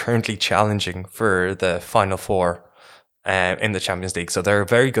that's currently challenging for the Final Four in the Champions League. So they're a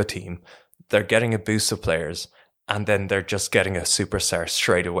very good team. They're getting a boost of players, and then they're just getting a superstar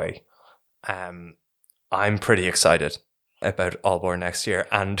straight away. I'm pretty excited about Aalborg next year,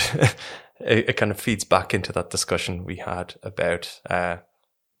 and it kind of feeds back into that discussion we had about,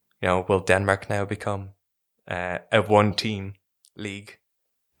 will Denmark now become a one-team league?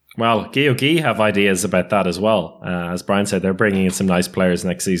 Well, GOG have ideas about that as well. As Brian said, they're bringing in some nice players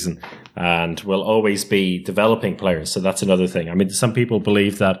next season and will always be developing players. So that's another thing. I mean, some people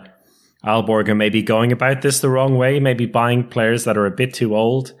believe that Aalborg are maybe going about this the wrong way, maybe buying players that are a bit too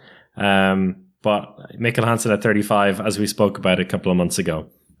old. But Mikkel Hansen at 35, as we spoke about a couple of months ago,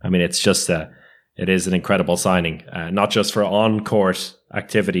 I mean, it's just it is an incredible signing, not just for on-court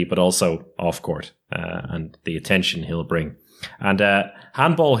activity, but also off-court, and the attention he'll bring. And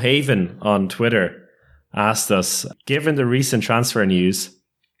Handball Haven on Twitter asked us, given the recent transfer news,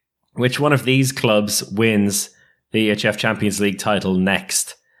 which one of these clubs wins the EHF Champions League title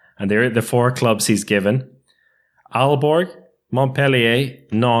next? And they're the 4 clubs he's given: Aalborg, Montpellier,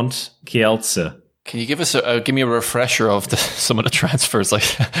 Nantes, Kielce. Can you give me a refresher of some of the transfers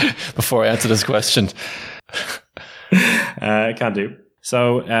before I answer this question? Can do.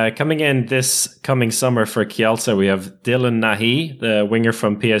 So coming in this coming summer for Kielce, we have Dylan Nahi, the winger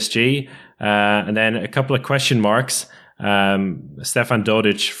from PSG, and then a couple of question marks, Stefan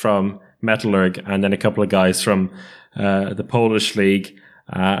Dodic from Metalurg, and then a couple of guys from the Polish league.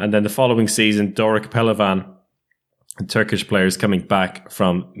 And then the following season, Doruk Pelivan, Turkish players coming back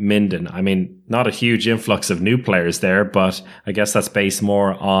from Minden. I mean, not a huge influx of new players there, but I guess that's based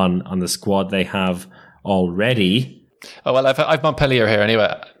more on the squad they have already. Oh, well, I've Montpellier here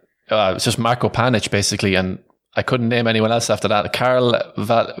anyway. It's just Marko Panic, basically, and I couldn't name anyone else after that.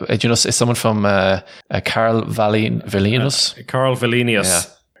 Is someone from Karl Valenius? Karl Valenius. Yeah.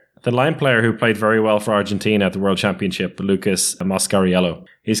 The line player who played very well for Argentina at the World Championship, Lucas Mascariello.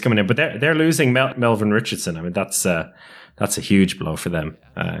 He's coming in, but they're losing Melvin Richardson. I mean, that's a huge blow for them.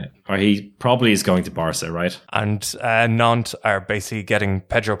 Or he probably is going to Barca, right? And Nantes are basically getting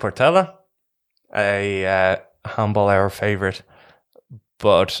Pedro Portela, a handball hour favourite,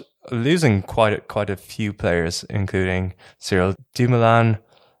 but losing quite a few players, including Cyril Dumoulin,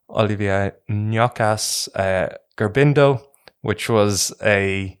 Olivier Nyocas, Gerbindo, which was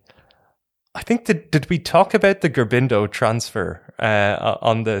I think, did we talk about the Gerbindo transfer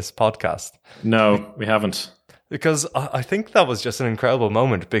on this podcast? No, we haven't. Because I think that was just an incredible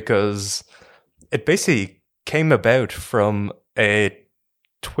moment, because it basically came about from a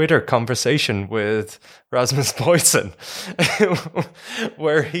Twitter conversation with Rasmus Boysen,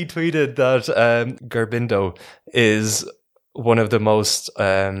 where he tweeted that Gerbindo is one of the most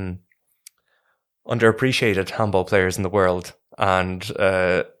underappreciated handball players in the world. And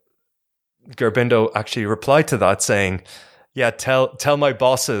Gerbindo actually replied to that saying, yeah, tell my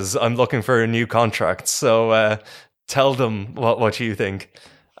bosses I'm looking for a new contract, so tell them what you think.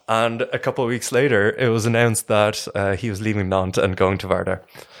 And a couple of weeks later, it was announced that he was leaving Nantes and going to Vardar.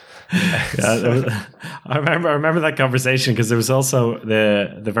 I remember that conversation, because there was also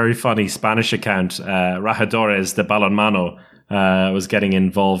the very funny Spanish account, Rajadores de Balonmano, was getting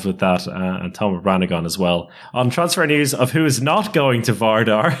involved with that, and Tom Brannigan as well. On transfer news of who is not going to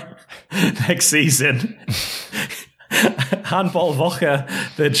Vardar next season, Handball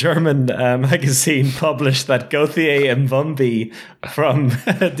Woche, the German magazine, published that Gauthier Mbumbi from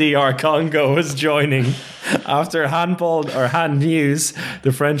DR Congo was joining after Hand News,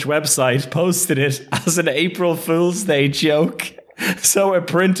 the French website, posted it as an April Fool's Day joke. So a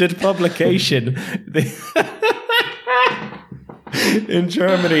printed publication in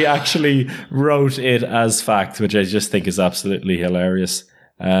Germany actually wrote it as fact, which I just think is absolutely hilarious.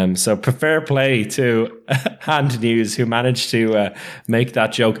 So fair play to Hand News, who managed to make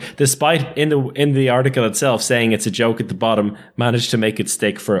that joke, despite in the article itself saying it's a joke at the bottom, managed to make it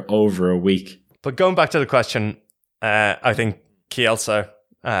stick for over a week. But going back to the question, I think Kielce,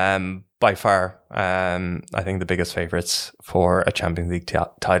 by far, I think the biggest favourites for a Champions League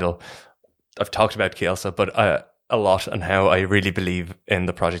title. I've talked about Kielce, but a lot, and how I really believe in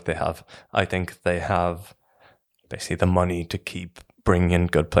the project they have. I think they have basically the money to keep bringing in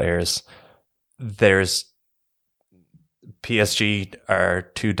good players. There's PSG are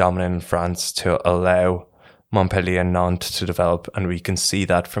too dominant in France to allow Montpellier and Nantes to develop, and we can see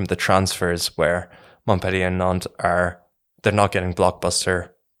that from the transfers, where Montpellier and Nantes they're not getting blockbuster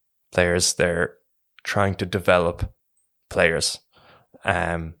players, they're trying to develop players.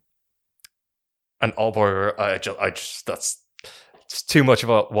 And Aalborg, that's too much of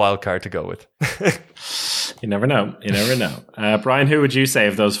a wild card to go with. You never know. Brian, who would you say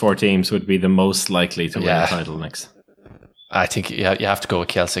of those 4 teams would be the most likely to win the title next? I think you have to go with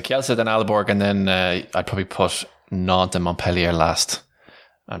Kielce. Kielce, then Aalborg, and then I'd probably put Nantes and Montpellier last.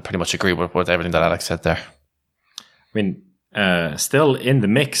 I pretty much agree with everything that Alex said there. I mean, still in the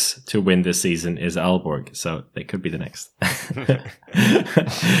mix to win this season is Aalborg, so they could be the next.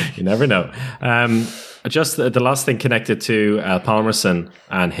 You never know. Just the last thing connected to Palmerson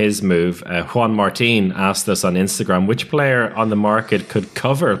and his move, Juan Martin asked us on Instagram, which player on the market could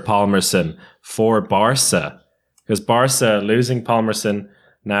cover Palmerson for Barca? Because Barca losing Palmerson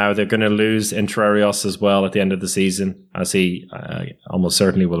Now they're going to lose Intrarios as well at the end of the season, as he almost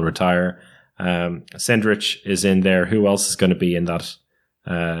certainly will retire. Sendrić is in there. Who else is going to be in that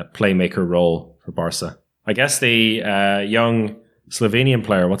playmaker role for Barca? I guess the young Slovenian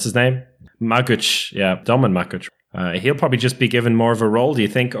player, what's his name? Maguč, Domen Maguč. He'll probably just be given more of a role, do you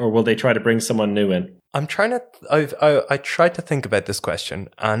think, or will they try to bring someone new in? I'm trying to. I tried to think about this question,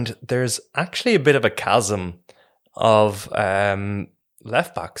 and there's actually a bit of a chasm of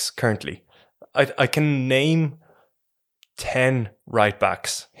left backs currently. I can name 10 right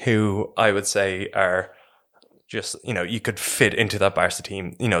backs who I would say are just, you could fit into that Barca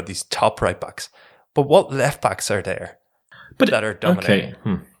team. These top right backs. But what left backs are there that are dominating?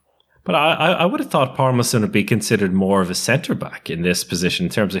 Okay. But I would have thought Parmason would be considered more of a centre back in this position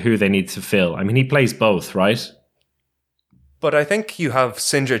in terms of who they need to fill. I mean, he plays both, right? But I think you have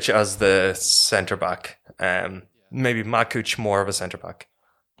Sendrić as the centre back. Maybe Makuch more of a centre back.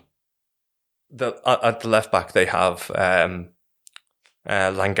 At the left back, they have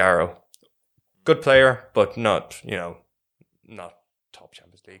Langaro. Good player, but not top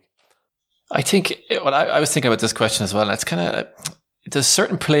Champions League. I think I was thinking about this question as well. And it's kind of, there's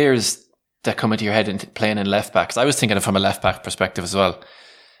certain players that come into your head into playing in left backs. I was thinking it from a left back perspective as well,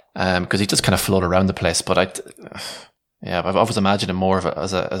 because he just kind of float around the place. But I've always imagined him more of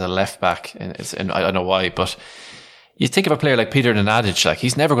as a left back. And I don't know why, but you think of a player like Peter Nenadic, like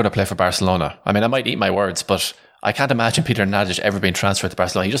he's never going to play for Barcelona. I mean, I might eat my words, but I can't imagine Peter Nenadic ever being transferred to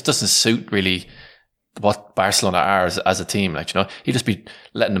Barcelona. He just doesn't suit really what Barcelona are as a team. Like, he'd just be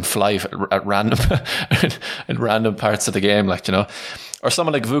letting them fly at random in random parts of the game, or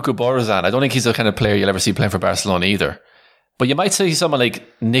someone like Vuku Borazan. I don't think he's the kind of player you'll ever see playing for Barcelona either. But you might see someone like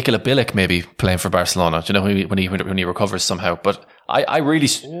Nikola Bilic maybe playing for Barcelona, when he recovers somehow. But I really,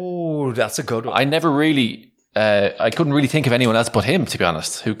 oh, that's a good one. I never really, I couldn't really think of anyone else but him, to be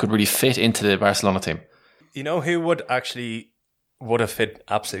honest, who could really fit into the Barcelona team. Who would have fit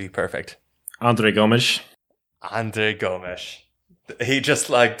absolutely perfect? Andre Gomes. He just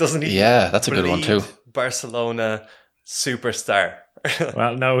doesn't he? Yeah, that's a good one too. Barcelona superstar.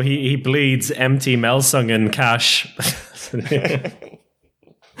 Well, no, he bleeds empty Melsungen cash.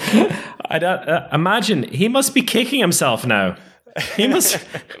 I don't, imagine he must be kicking himself now. He must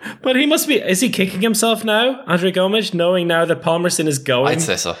be. Is he kicking himself now, Andre Gomes, knowing now that Palmerston is going? I'd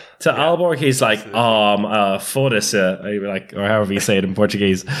say so. To Aalborg, he's like, foda-se, or however you say it in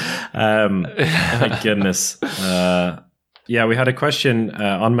Portuguese. My goodness. We had a question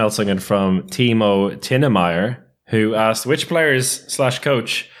on Melsungen from Timo Tinnemeyer, who asked which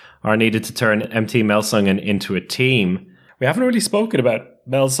players/coach are needed to turn MT Melsungen into a team. We haven't really spoken about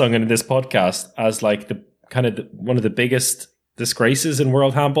Melsungen in this podcast as one of the biggest disgraces in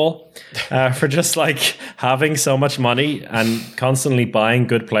world handball for just having so much money and constantly buying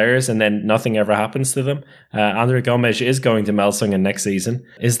good players and then nothing ever happens to them. Andre Gomes is going to Melsungen next season.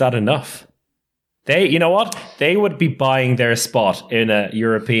 Is that enough? You know what? They would be buying their spot in a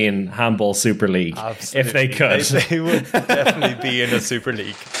European Handball Super League. Absolutely. If they could. They would definitely be in a Super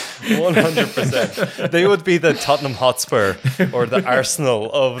League. 100%. They would be the Tottenham Hotspur or the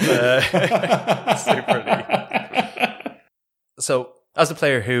Arsenal of the Super League. So, as a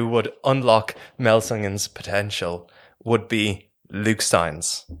player who would unlock Melsungen's potential would be Luke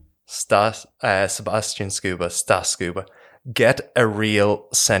Steins, Sebastian Stas. Get a real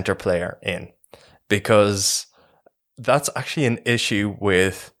centre player in. Because that's actually an issue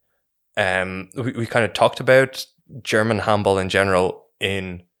with, we kind of talked about German handball in general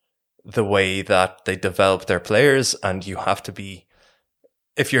in the way that they develop their players, and you have to be,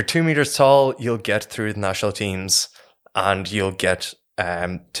 if you're 2 meters tall, you'll get through the national teams and you'll get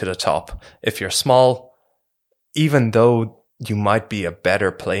to the top. If you're small, even though you might be a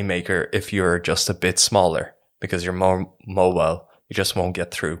better playmaker if you're just a bit smaller because you're more mobile, you just won't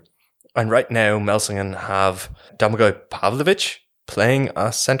get through. And right now, Melsungen have Domagoj Pavlovic playing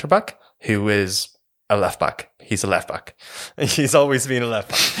a centre-back who is a left-back. He's a left-back. He's always been a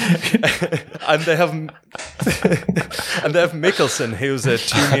left-back. and they have Mikkelsen, who's a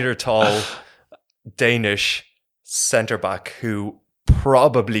 2 meter tall Danish centre-back who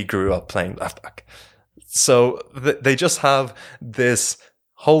probably grew up playing left-back. So they just have this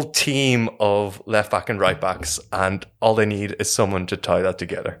whole team of left-back and right-backs, and all they need is someone to tie that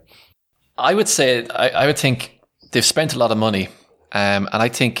together. I would say, I would think they've spent a lot of money. And I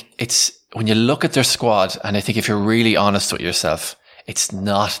think it's, when you look at their squad, and I think if you're really honest with yourself, it's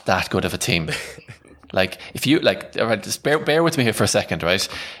not that good of a team. If you, just bear with me here for a second, right?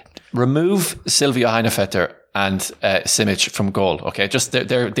 Remove Silvio Heinefetter and Simic from goal, okay?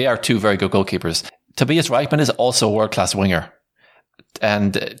 They are two very good goalkeepers. Tobias Reichmann is also a world-class winger.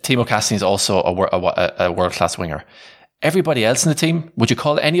 and Timo Kastening is also a world-class winger. Everybody else in the team, would you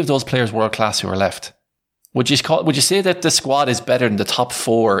call any of those players world-class who are left? Would you say that the squad is better than the top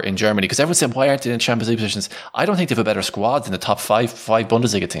 4 in Germany? Because everyone said, why aren't they in Champions League positions? I don't think they have a better squad than the top five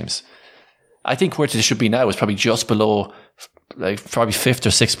Bundesliga teams. I think where they should be now is probably just below, like probably 5th or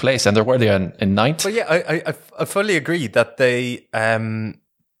 6th place, and they're where they are in 9th. But yeah, I fully agree that they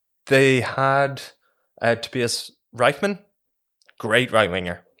had Tobias Reichmann, great right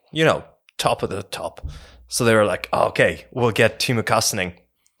winger, top of the top. So they were like, okay, we'll get Timo Kastening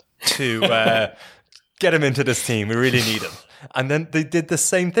to get him into this team. We really need him. And then they did the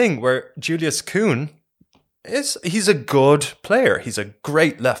same thing where Julius Kuhn he's a good player. He's a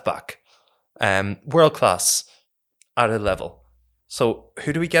great left back, world class at a level. So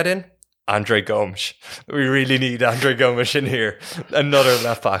who do we get in? Andre Gomes. We really need Andre Gomes in here. Another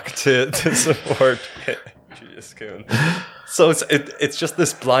left back to support Julius Kuhn. So it's just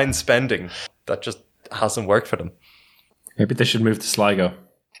this blind spending that just hasn't worked for them. Maybe they should move to Sligo.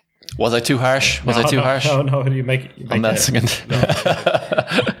 Was I too harsh? Was I too harsh? No, you make on that second.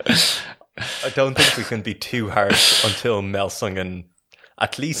 I don't think we can be too harsh until Melsungen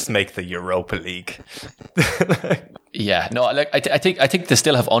at least make the Europa League. Yeah, no, I think they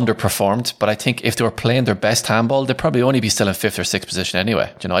still have underperformed, but I think if they were playing their best handball, they'd probably only be still in 5th or 6th position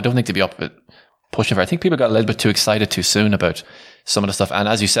anyway. I don't think they'd be up with pushing for. I think people got a little bit too excited too soon about some of the stuff. And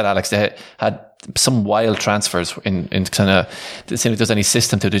as you said, Alex, they had some wild transfers in kind of, didn't seem like there's any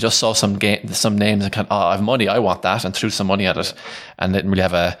system to it. They just saw some names and kind of, I have money, I want that, and threw some money at it, and didn't really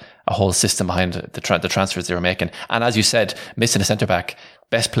have a whole system behind the transfers they were making. And as you said, missing a centre back,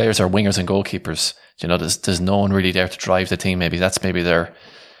 best players are wingers and goalkeepers. There's no one really there to drive the team. Maybe that's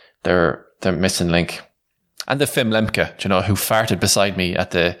their missing link. And the Fim Lemke, who farted beside me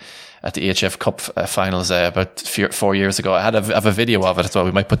at the EHF Cup finals about 4 years ago. I have a video of it as well.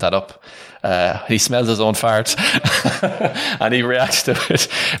 We might put that up. He smells his own fart and he reacts to it.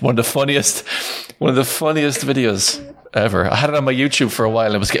 One of the funniest videos ever. I had it on my YouTube for a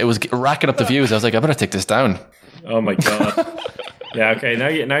while. It was racking up the views. I was like, I better take this down. Oh my God. Yeah, okay.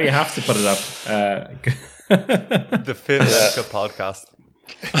 Now you have to put it up. The Finn Lemke podcast.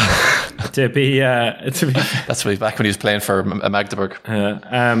 to be that's way back when he was playing for Magdeburg.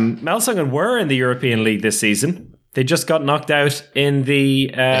 Melsungen were in the European League this season. They just got knocked out in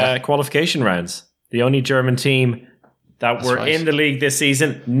the qualification rounds. The only German team that were in the league this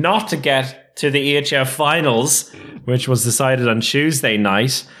season not to get to the EHF finals, which was decided on Tuesday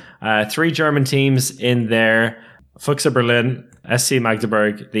night. 3 German teams in there: Fuchser Berlin, SC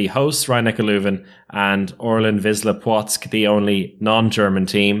Magdeburg, the hosts Rhein-Neckar Leuven, and Orlen Wisla Płock, the only non-German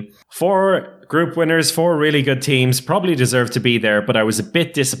team. 4 group winners, 4 really good teams, probably deserve to be there, but I was a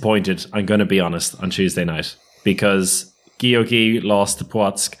bit disappointed, I'm going to be honest, on Tuesday night, because Győr lost to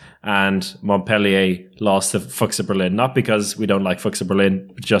Płock and Montpellier lost to Fuchser Berlin. Not because we don't like Fuchser Berlin,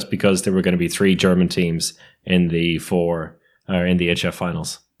 but just because there were going to be 3 German teams in the HF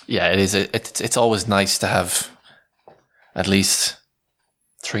finals. Yeah, it is. It's always nice to have at least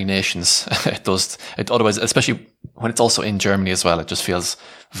 3 nations. Otherwise, especially when it's also in Germany as well, it just feels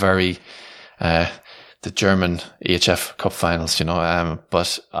very the German EHF Cup finals,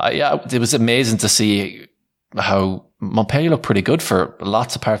 But it was amazing to see how Montpellier looked pretty good for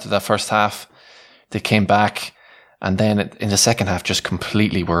lots of parts of that first half. They came back, and then in the second half, just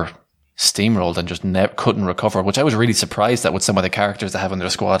completely were steamrolled and just couldn't recover. Which I was really surprised at with some of the characters they have in their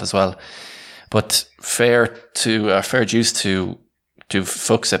squad as well. But fair dues to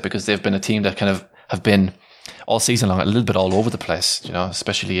Fuchs, because they've been a team that kind of have been all season long a little bit all over the place,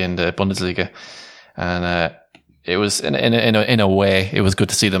 especially in the Bundesliga. And it was in a way it was good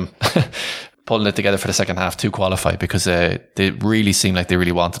to see them pulling it together for the second half to qualify, because they really seemed like they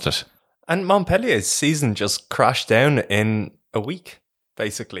really wanted it. And Montpellier's season just crashed down in a week,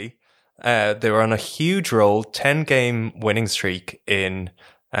 basically. They were on a huge roll, 10-game winning streak in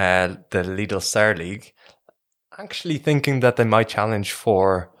the Lidl Star League, actually thinking that they might challenge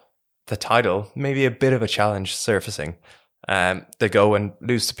for the title, maybe a bit of a challenge surfacing. They go and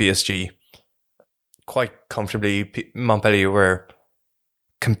lose to PSG quite comfortably. Montpellier were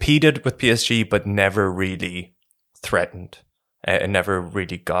competed with PSG, but never really threatened. It never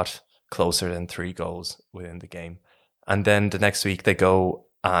really got closer than 3 goals within the game. And then the next week they go,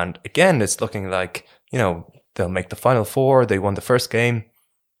 and again, it's looking like, they'll make the final 4. They won the first game,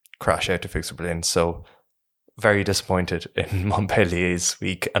 crash out to Fuchser Berlin. So very disappointed in Montpellier's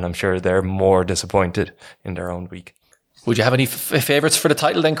week, and I'm sure they're more disappointed in their own week. Would you have any favourites for the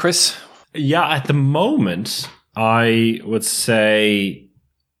title then, Chris? Yeah, at the moment, I would say,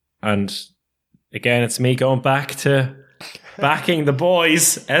 and again, it's me going back to backing the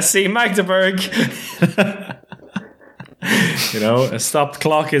boys, SC Magdeburg. A stopped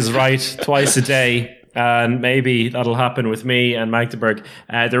clock is right twice a day. And maybe that'll happen with me and Magdeburg.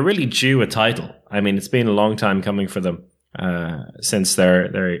 They're really due a title. I mean, it's been a long time coming for them since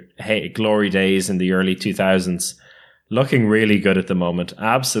their glory days in the early 2000s. Looking really good at the moment.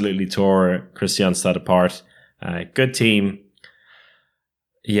 Absolutely tore Kristianstad apart. Good team.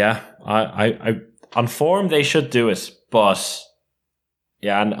 Yeah, I on form they should do it, but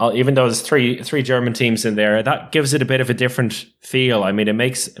yeah, and even though there's three German teams in there, that gives it a bit of a different feel. I mean,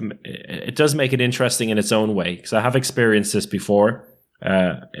 it does make it interesting in its own way, because I have experienced this before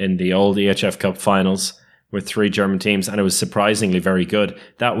in the old EHF Cup finals with 3 German teams, and it was surprisingly very good.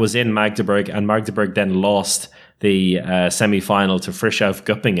 That was in Magdeburg, and Magdeburg then lost the semi-final to Frischhoff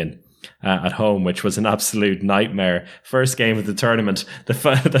Göppingen at home, which was an absolute nightmare. First game of the tournament,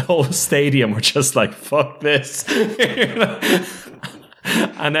 the whole stadium were just like, fuck this.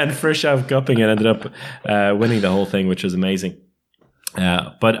 And then Frischhoff Göppingen ended up winning the whole thing, which was amazing.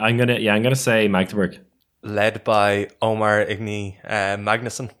 But I'm gonna say Magdeburg, led by Omar Igni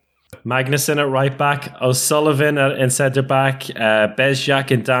Magnussen. Magnussen at right back, O'Sullivan in centre back,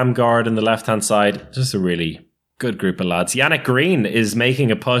 Bezjak and Damgaard on the left hand side. Just a really good group of lads. Yannick Green is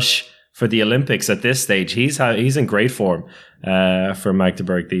making a push for the Olympics at this stage. He's in great form for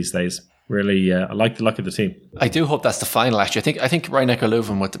Magdeburg these days. Really, I like the look of the team. I do hope that's the final. Actually, I think Rhein-Neckar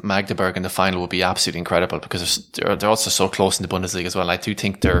Leuven with Magdeburg in the final would be absolutely incredible, because they're also so close in the Bundesliga as well. I do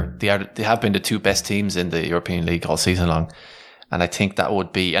think they have been the 2 best teams in the European League all season long, and I think that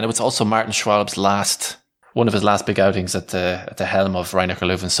would be. And it was also Martin Schwab's one of his last big outings at the helm of Rhein-Neckar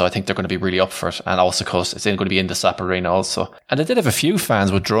Leuven, so I think they're going to be really up for it. And also, of course, it's going to be in the SAP Arena also. And they did have a few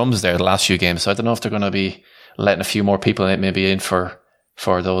fans with drums there the last few games, so I don't know if they're going to be letting a few more people maybe in for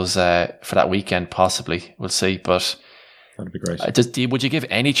those for that weekend, possibly. We'll see, but that'd be great. Would you give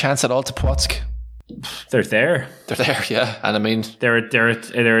any chance at all to Płock? They're there, yeah. And I mean, they're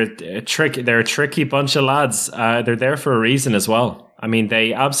a tricky bunch of lads. They're there for a reason as well. I mean,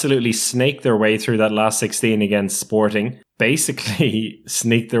 they absolutely snaked their way through that last 16 against Sporting. Basically,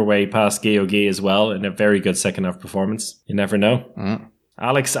 sneaked their way past GOG as well in a very good second half performance. You never know.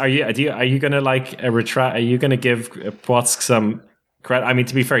 Alex, are you going to Are you going to give Płock some credit? I mean,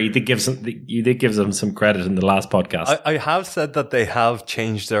 to be fair, you did give them some credit in the last podcast. I have said that they have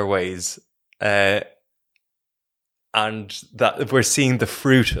changed their ways, and that we're seeing the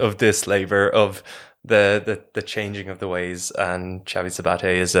fruit of this labor of the changing of the ways. And Xavi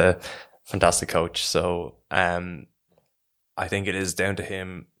Sabate is a fantastic coach, so I think it is down to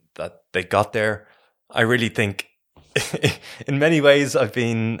him that they got there. I really think, in many ways, I've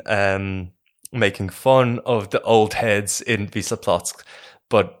been making fun of the old heads in Wisła Płock,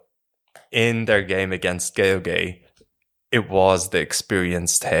 but in their game against GOG, it was the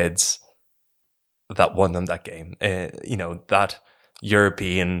experienced heads that won them that game. That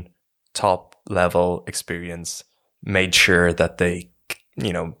European top level experience made sure that they,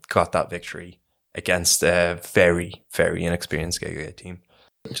 got that victory against a very, very inexperienced GOG team.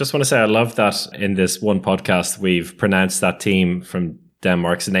 Just want to say I love that in this one podcast we've pronounced that team from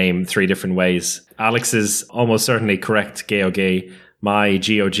Denmark's name 3 different ways. Alex is almost certainly correct, GOG, my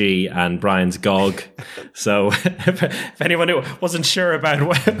GOG, and Brian's GOG. So if anyone who wasn't sure about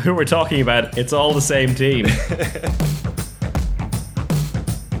who we're talking about, it's all the same team.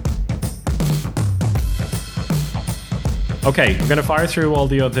 Okay, we're going to fire through all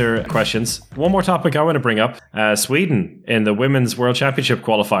the other questions. One more topic I want to bring up. Sweden in the Women's World Championship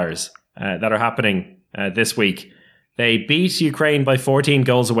qualifiers that are happening this week. They beat Ukraine by 14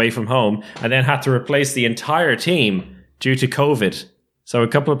 goals away from home and then had to replace the entire team due to COVID. So a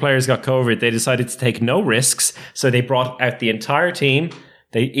couple of players got COVID. They decided to take no risks. So they brought out the entire team.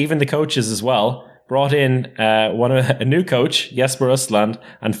 Even the coaches as well. Brought in a new coach, Jesper Östland,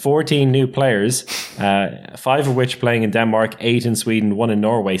 and 14 new players, 5 of which playing in Denmark, 8 in Sweden, 1 in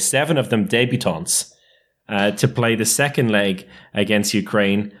Norway, 7 of them debutants, to play the second leg against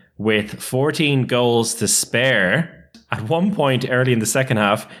Ukraine with 14 goals to spare. At one point early in the second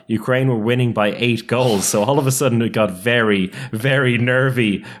half, Ukraine were winning by 8 goals. So all of a sudden it got very, very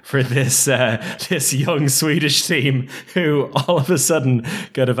nervy for this young Swedish team, who all of a sudden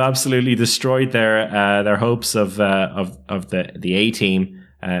could have absolutely destroyed their hopes of the A team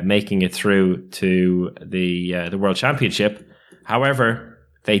making it through to the World Championship. However,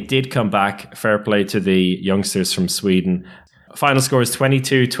 they did come back. Fair play to the youngsters from Sweden. Final score is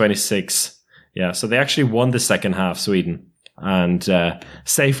 22-26. Yeah, so they actually won the second half, Sweden, and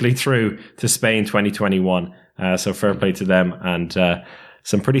safely through to Spain 2021. So fair play to them. And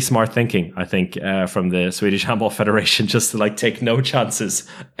some pretty smart thinking, I think, from the Swedish Handball Federation, just to like take no chances,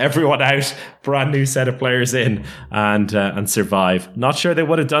 everyone out, brand new set of players in, and survive. Not sure they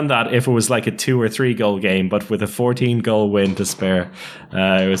would have done that if it was like a 2 or 3 goal game, but with a 14 goal win to spare,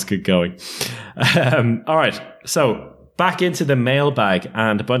 it was good going. All right, so back into the mailbag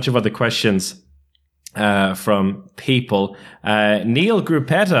and a bunch of other questions from people. Neil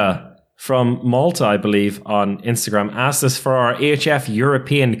Gruppetta from Malta, I believe, on Instagram, asked us for our EHF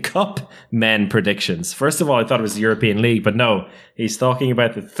European Cup men predictions. First of all, I thought it was the European League, but no, he's talking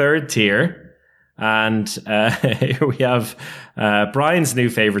about the third tier. And here we have Brian's new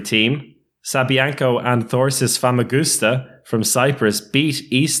favourite team, Sabianco and Thorsis Famagusta from Cyprus beat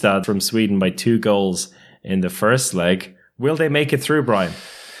Ystad from Sweden by 2 goals in the first leg. Will they make it through, Brian?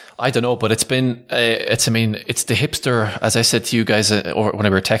 I don't know, but it's been, it's the hipster, as I said to you guys, or when we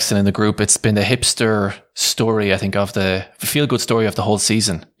were texting in the group, it's been the hipster story, I think, of the feel-good story of the whole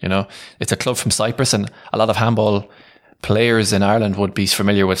season. You know, it's a club from Cyprus, and a lot of handball players in Ireland would be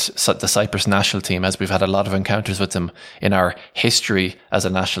familiar with the Cyprus national team, as we've had a lot of encounters with them in our history as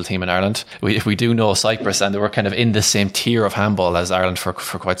a national team in Ireland. We do know Cyprus, and they were kind of in the same tier of handball as Ireland for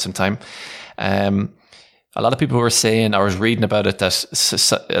quite some time. A lot of people were saying, I was reading about it, that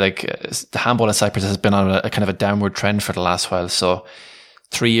the handball in Cyprus has been on a kind of a downward trend for the last while. So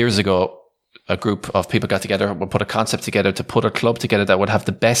 3 years ago, a group of people got together, would put a concept together to put a club together that would have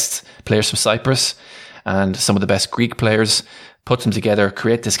the best players from Cyprus and some of the best Greek players, put them together,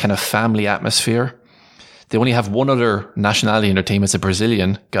 create this kind of family atmosphere. They only have one other nationality in their team. It's a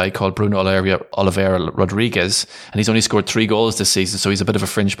Brazilian guy called Bruno Oliveira Rodriguez, and he's only scored 3 goals this season, so he's a bit of a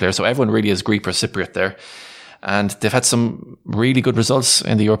fringe player. So everyone really is Greek or Cypriot there. And they've had some really good results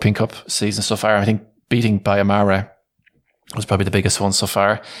in the European Cup season so far. I think beating Bayamare was probably the biggest one so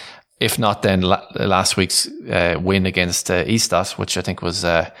far. If not, then last week's win against Ystad, which I think was,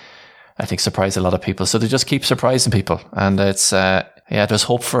 surprised a lot of people. So they just keep surprising people. And it's, there's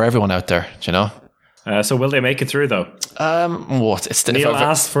hope for everyone out there, you know? So will they make it through, though? Neil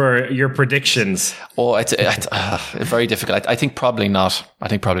asked for your predictions. Oh, it's very difficult. I think probably not. I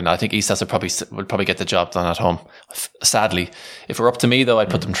think Ystad would probably get the job done at home. Sadly, if it were up to me, though,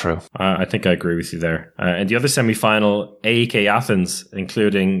 I'd put them through. I think I agree with you there. In the other semi-final, AEK Athens,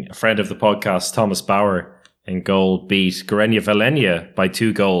 including a friend of the podcast, Thomas Bauer, in goal, beat Gorenje Velenje by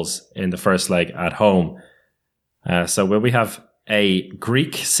 2 goals in the first leg at home. So will we have a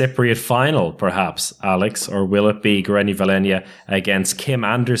Greek Cypriot final, perhaps, Alex, or will it be Gorenje Velenje against Kim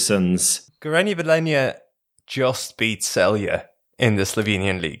Anderson's? Gorenje Velenje just beat Celje in the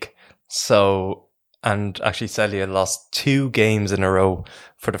Slovenian league. So, and actually Celje lost 2 games in a row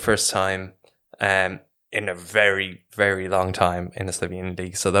for the first time in a very, very long time in the Slovenian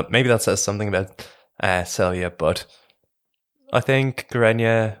league. So that maybe that says something about Celje, but I think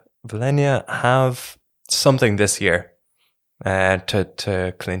Gorenje Velenje have something this year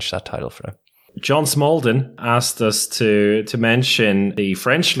to clinch that title for him. John Smolden asked us to mention the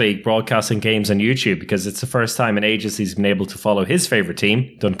French league broadcasting games on YouTube, because it's the first time in ages he's been able to follow his favourite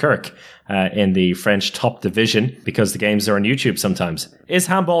team, Dunkirk, in the French top division, because the games are on YouTube sometimes. Is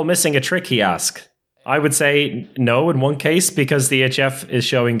handball missing a trick, he asked. I would say no in one case, because the EHF is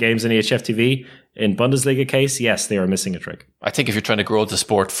showing games on EHF TV. In Bundesliga case, yes, they are missing a trick. I think if you're trying to grow the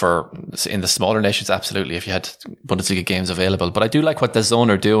sport in the smaller nations, absolutely, if you had Bundesliga games available. But I do like what DAZN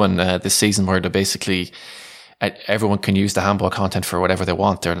are doing this season, where they're basically, everyone can use the handball content for whatever they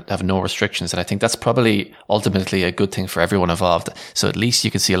want. They have no restrictions. And I think that's probably ultimately a good thing for everyone involved. So at least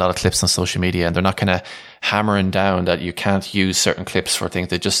you can see a lot of clips on social media, and they're not kind of hammering down that you can't use certain clips for things.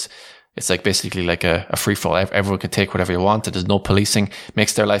 It's like basically like a free for all. Everyone can take whatever you want. There's no policing,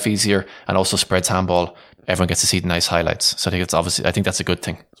 makes their life easier, and also spreads handball. Everyone gets to see the nice highlights. So I think that's a good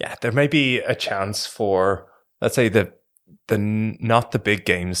thing. Yeah, there may be a chance for, let's say, the not the big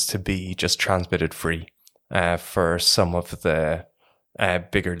games to be just transmitted free for some of the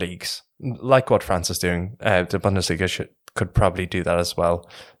bigger leagues, like what France is doing. The Bundesliga could probably do that as well,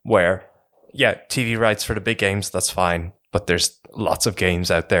 where, yeah, TV rights for the big games, that's fine. But there's lots of games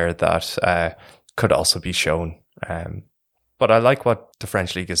out there that could also be shown. But I like what the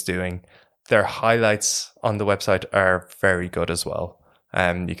French League is doing. Their highlights on the website are very good as well.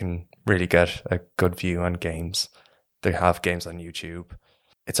 You can really get a good view on games. They have games on YouTube.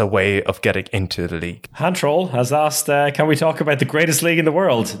 It's a way of getting into the league. Handtroll has asked, can we talk about the greatest league in the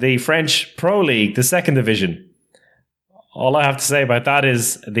world, the French Pro League, the second division? All I have to say about that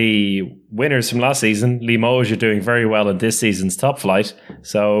is the winners from last season, Limoges, are doing very well in this season's top flight.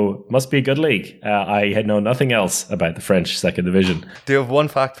 So must be a good league. I had know nothing else about the French second division. Do you have one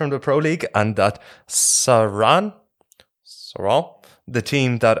fact from the Pro League? And that Saran the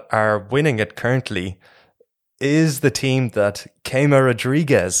team that are winning it currently is the team that Kema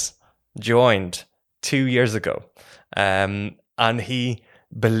Rodriguez joined 2 years ago. And he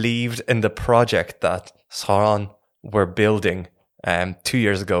believed in the project that Saran were building 2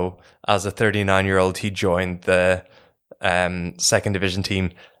 years ago. As a 39-year-old, he joined the second division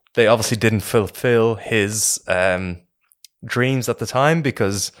team. They obviously didn't fulfill his dreams at the time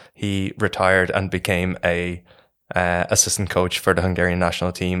because he retired and became a assistant coach for the Hungarian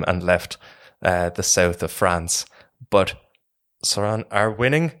national team and left the south of France. But Saran are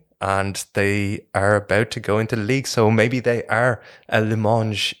winning and they are about to go into the league. So maybe they are a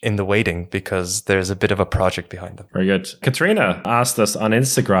Limoges in the waiting because there's a bit of a project behind them. Very good. Katrina asked us on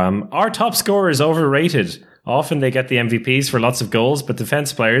Instagram, are top scorers overrated? Often they get the MVPs for lots of goals, but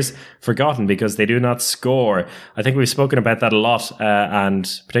defense players forgotten because they do not score. I think we've spoken about that a lot, and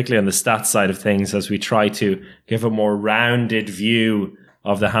particularly on the stats side of things, as we try to give a more rounded view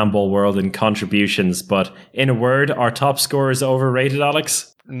of the handball world and contributions. But in a word, are top scorers overrated,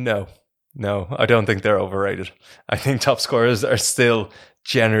 Alex? No, I don't think they're overrated. I think top scorers are still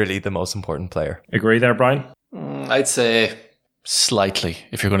generally the most important player. Agree there, Brian? I'd say slightly.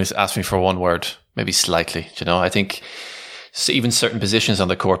 If you're going to ask me for one word, maybe slightly. You know, I think even certain positions on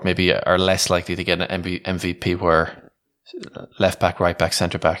the court maybe are less likely to get an MVP, where left back, right back,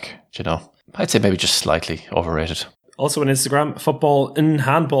 centre back. You know, I'd say maybe just slightly overrated. Also on Instagram, Football in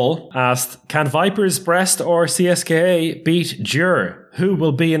Handball asked, can Vipers, Brest or CSKA beat Djur? Who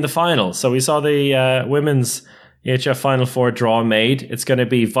will be in the final? So we saw the women's EHF Final Four draw made. It's going to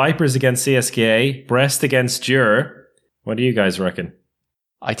be Vipers against CSKA, Brest against Djur. What do you guys reckon?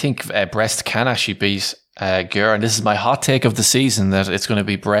 I think Brest can actually beat Győr, and this is my hot take of the season, that it's going to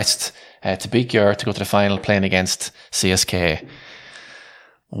be Brest to beat Győr to go to the final, playing against CSKA.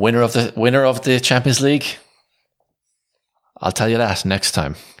 Winner of the Champions League? I'll tell you that next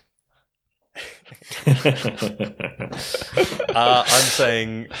time. I'm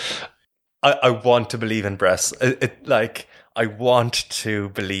saying I want to believe in Brest. I want to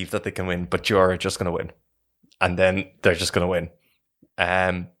believe that they can win, but Győr are just going to win. And then they're just going to win.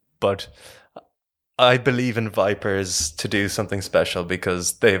 But I believe in Vipers to do something special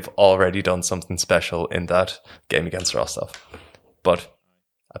because they've already done something special in that game against Rostov. But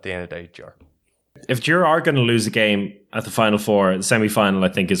at the end of the day, Győr. If Djur are going to lose a game at the Final Four, the semi-final, I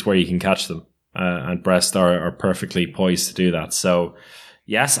think, is where you can catch them. And Brest are perfectly poised to do that. So,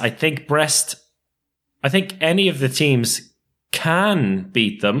 yes, I think any of the teams can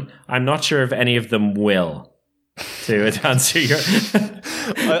beat them. I'm not sure if any of them will. To answer your...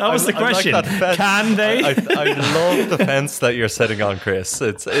 that was the question. Like that can they? I love the fence that you're sitting on, Chris.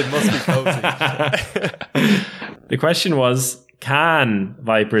 It must be cozy. The question was, can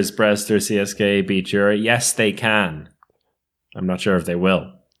Vipers, Brest or CSKA beat Djur? Yes, they can. I'm not sure if they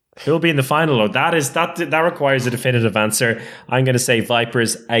will. Who will be in the final? That requires a definitive answer. I'm going to say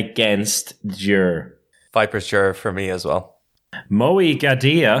Vipers against Djur. Vipers, Djur for me as well. Moe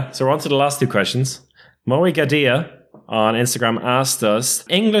Gadia. So we're on to the last two questions. Moe Gadia on Instagram asked us,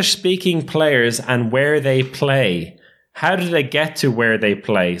 English-speaking players and where they play. How do they get to where they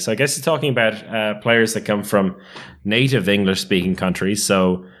play? So I guess he's talking about players that come from native English-speaking countries.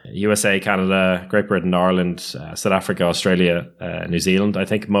 So USA, Canada, Great Britain, Ireland, South Africa, Australia, New Zealand. I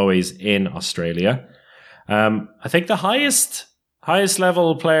think Moe's in Australia. I think the highest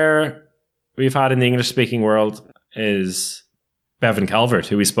level player we've had in the English-speaking world is Bevan Calvert,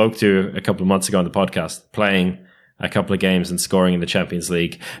 who we spoke to a couple of months ago on the podcast, playing a couple of games and scoring in the Champions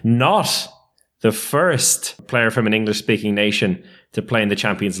League. Not the first player from an English-speaking nation to play in the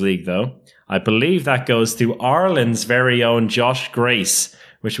Champions League, though. I believe that goes to Ireland's very own Josh Grace,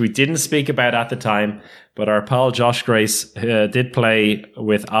 which we didn't speak about at the time, but our pal Josh Grace did play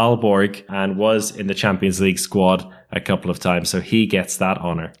with Aalborg and was in the Champions League squad a couple of times, so he gets that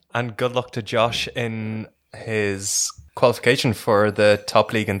honour. And good luck to Josh in his qualification for the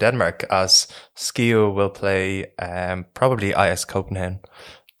top league in Denmark, as Skio will play probably IS Copenhagen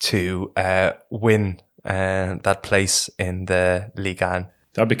to win that place in the Ligue 1.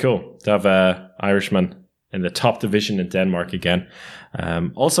 That'd be cool to have an Irishman in the top division in Denmark again.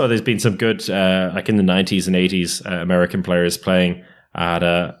 Also, there's been some good, like in the 90s and 80s, American players playing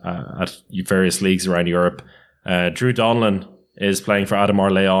at various leagues around Europe. Drew Donlan is playing for Ademar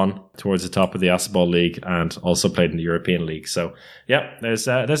Leon towards the top of the Asball League and also played in the European League. So, yeah, there's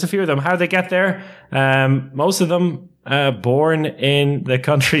a few of them. How they get there? Most of them born in the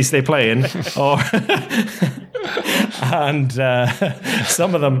countries they play in, and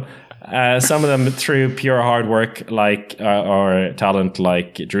some of them Some of them through pure hard work, or talent,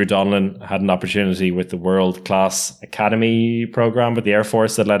 like Drew Donlan had an opportunity with the World Class Academy program with the Air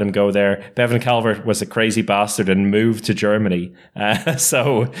Force that let him go there. Bevan Calvert was a crazy bastard and moved to Germany. And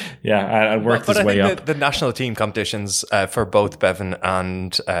worked his way up. The national team competitions for both Bevan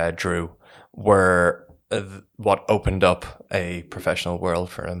and Drew were what opened up a professional world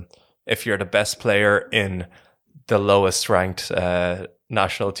for him. If you're the best player in the lowest ranked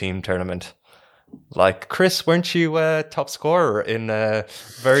national team tournament, like Chris, weren't you top scorer in a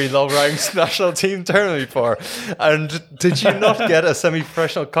very low ranked national team tournament before? And did you not get a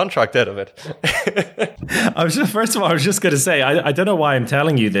semi-professional contract out of it? First of all, I was just going to say, I don't know why I'm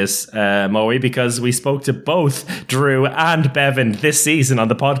telling you this, Moe, because we spoke to both Drew and Bevan this season on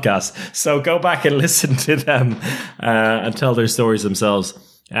the podcast. So go back and listen to them and tell their stories themselves.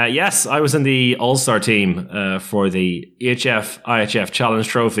 Yes, I was in the All-Star team for the IHF Challenge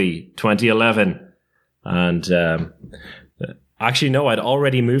Trophy 2011. And actually, no, I'd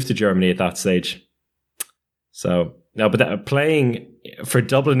already moved to Germany at that stage. So, no, but playing for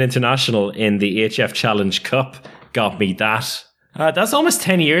Dublin International in the IHF Challenge Cup got me that. That's almost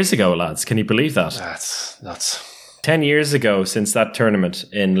 10 years ago, lads. Can you believe that? That's nuts. 10 years ago since that tournament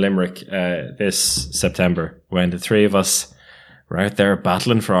in Limerick this September, when the three of us were out there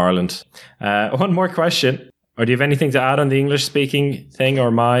battling for Ireland. One more question. Or do you have anything to add on the English-speaking thing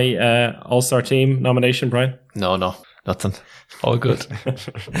or my All-Star team nomination, Brian? No, nothing. All good.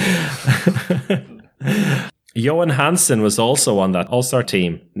 Johan Hansen was also on that All-Star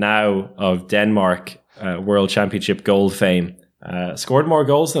team, now of Denmark World Championship gold fame. Scored more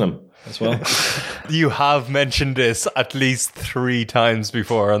goals than him as well. You have mentioned this at least 3 times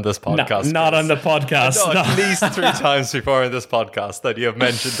before on this podcast. No, not on the podcast. No, at least 3 times before in this podcast that you have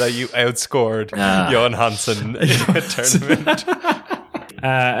mentioned that you outscored Johan Hansen in a tournament.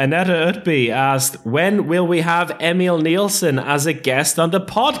 Anetta Utby asked, when will we have Emil Nielsen as a guest on the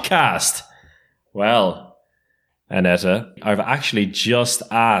podcast? Well, Anetta, I've actually just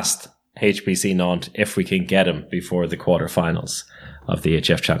asked HPC Nantes if we can get him before the quarterfinals of the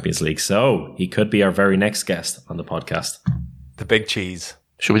HF Champions League. So he could be our very next guest on the podcast. The big cheese.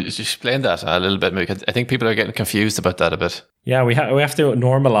 Should we explain that a little bit? Because I think people are getting confused about that a bit. Yeah, we have to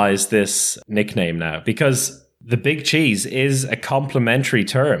normalize this nickname now, because the big cheese is a complimentary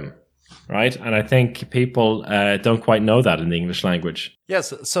term, right? And I think people don't quite know that in the English language.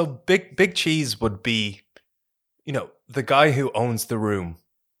 Yes, so big cheese would be, the guy who owns the room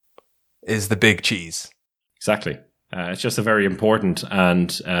is the big cheese. Exactly. It's just a very important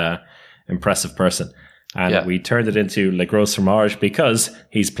and impressive person. And we turned it into Le Gros Fromage because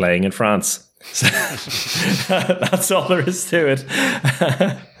he's playing in France. So that's all there is to it.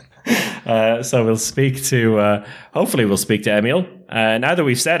 So we'll speak to, hopefully we'll speak to Emil. Now that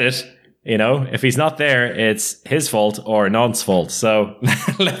we've said it, if he's not there, it's his fault or Nantes' fault. So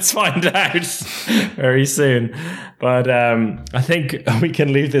let's find out very soon. But I think we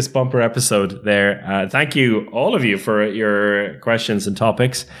can leave this bumper episode there. Thank you, all of you, for your questions and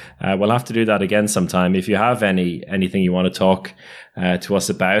topics. We'll have to do that again sometime. If you have anything you want to talk to us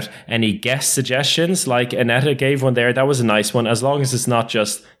about, any guest suggestions, like Anetta gave one there, that was a nice one. As long as it's not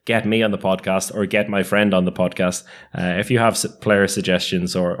just get me on the podcast or get my friend on the podcast. If you have player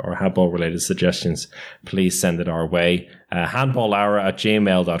suggestions or handball related suggestions, please send it our way.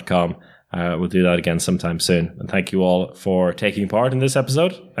 handballhour@gmail.com. We'll do that again sometime soon. And thank you all for taking part in this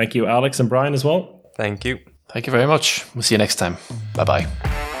episode. Thank you, Alex and Brian, as well. Thank you. Thank you very much. We'll see you next time. Bye-bye.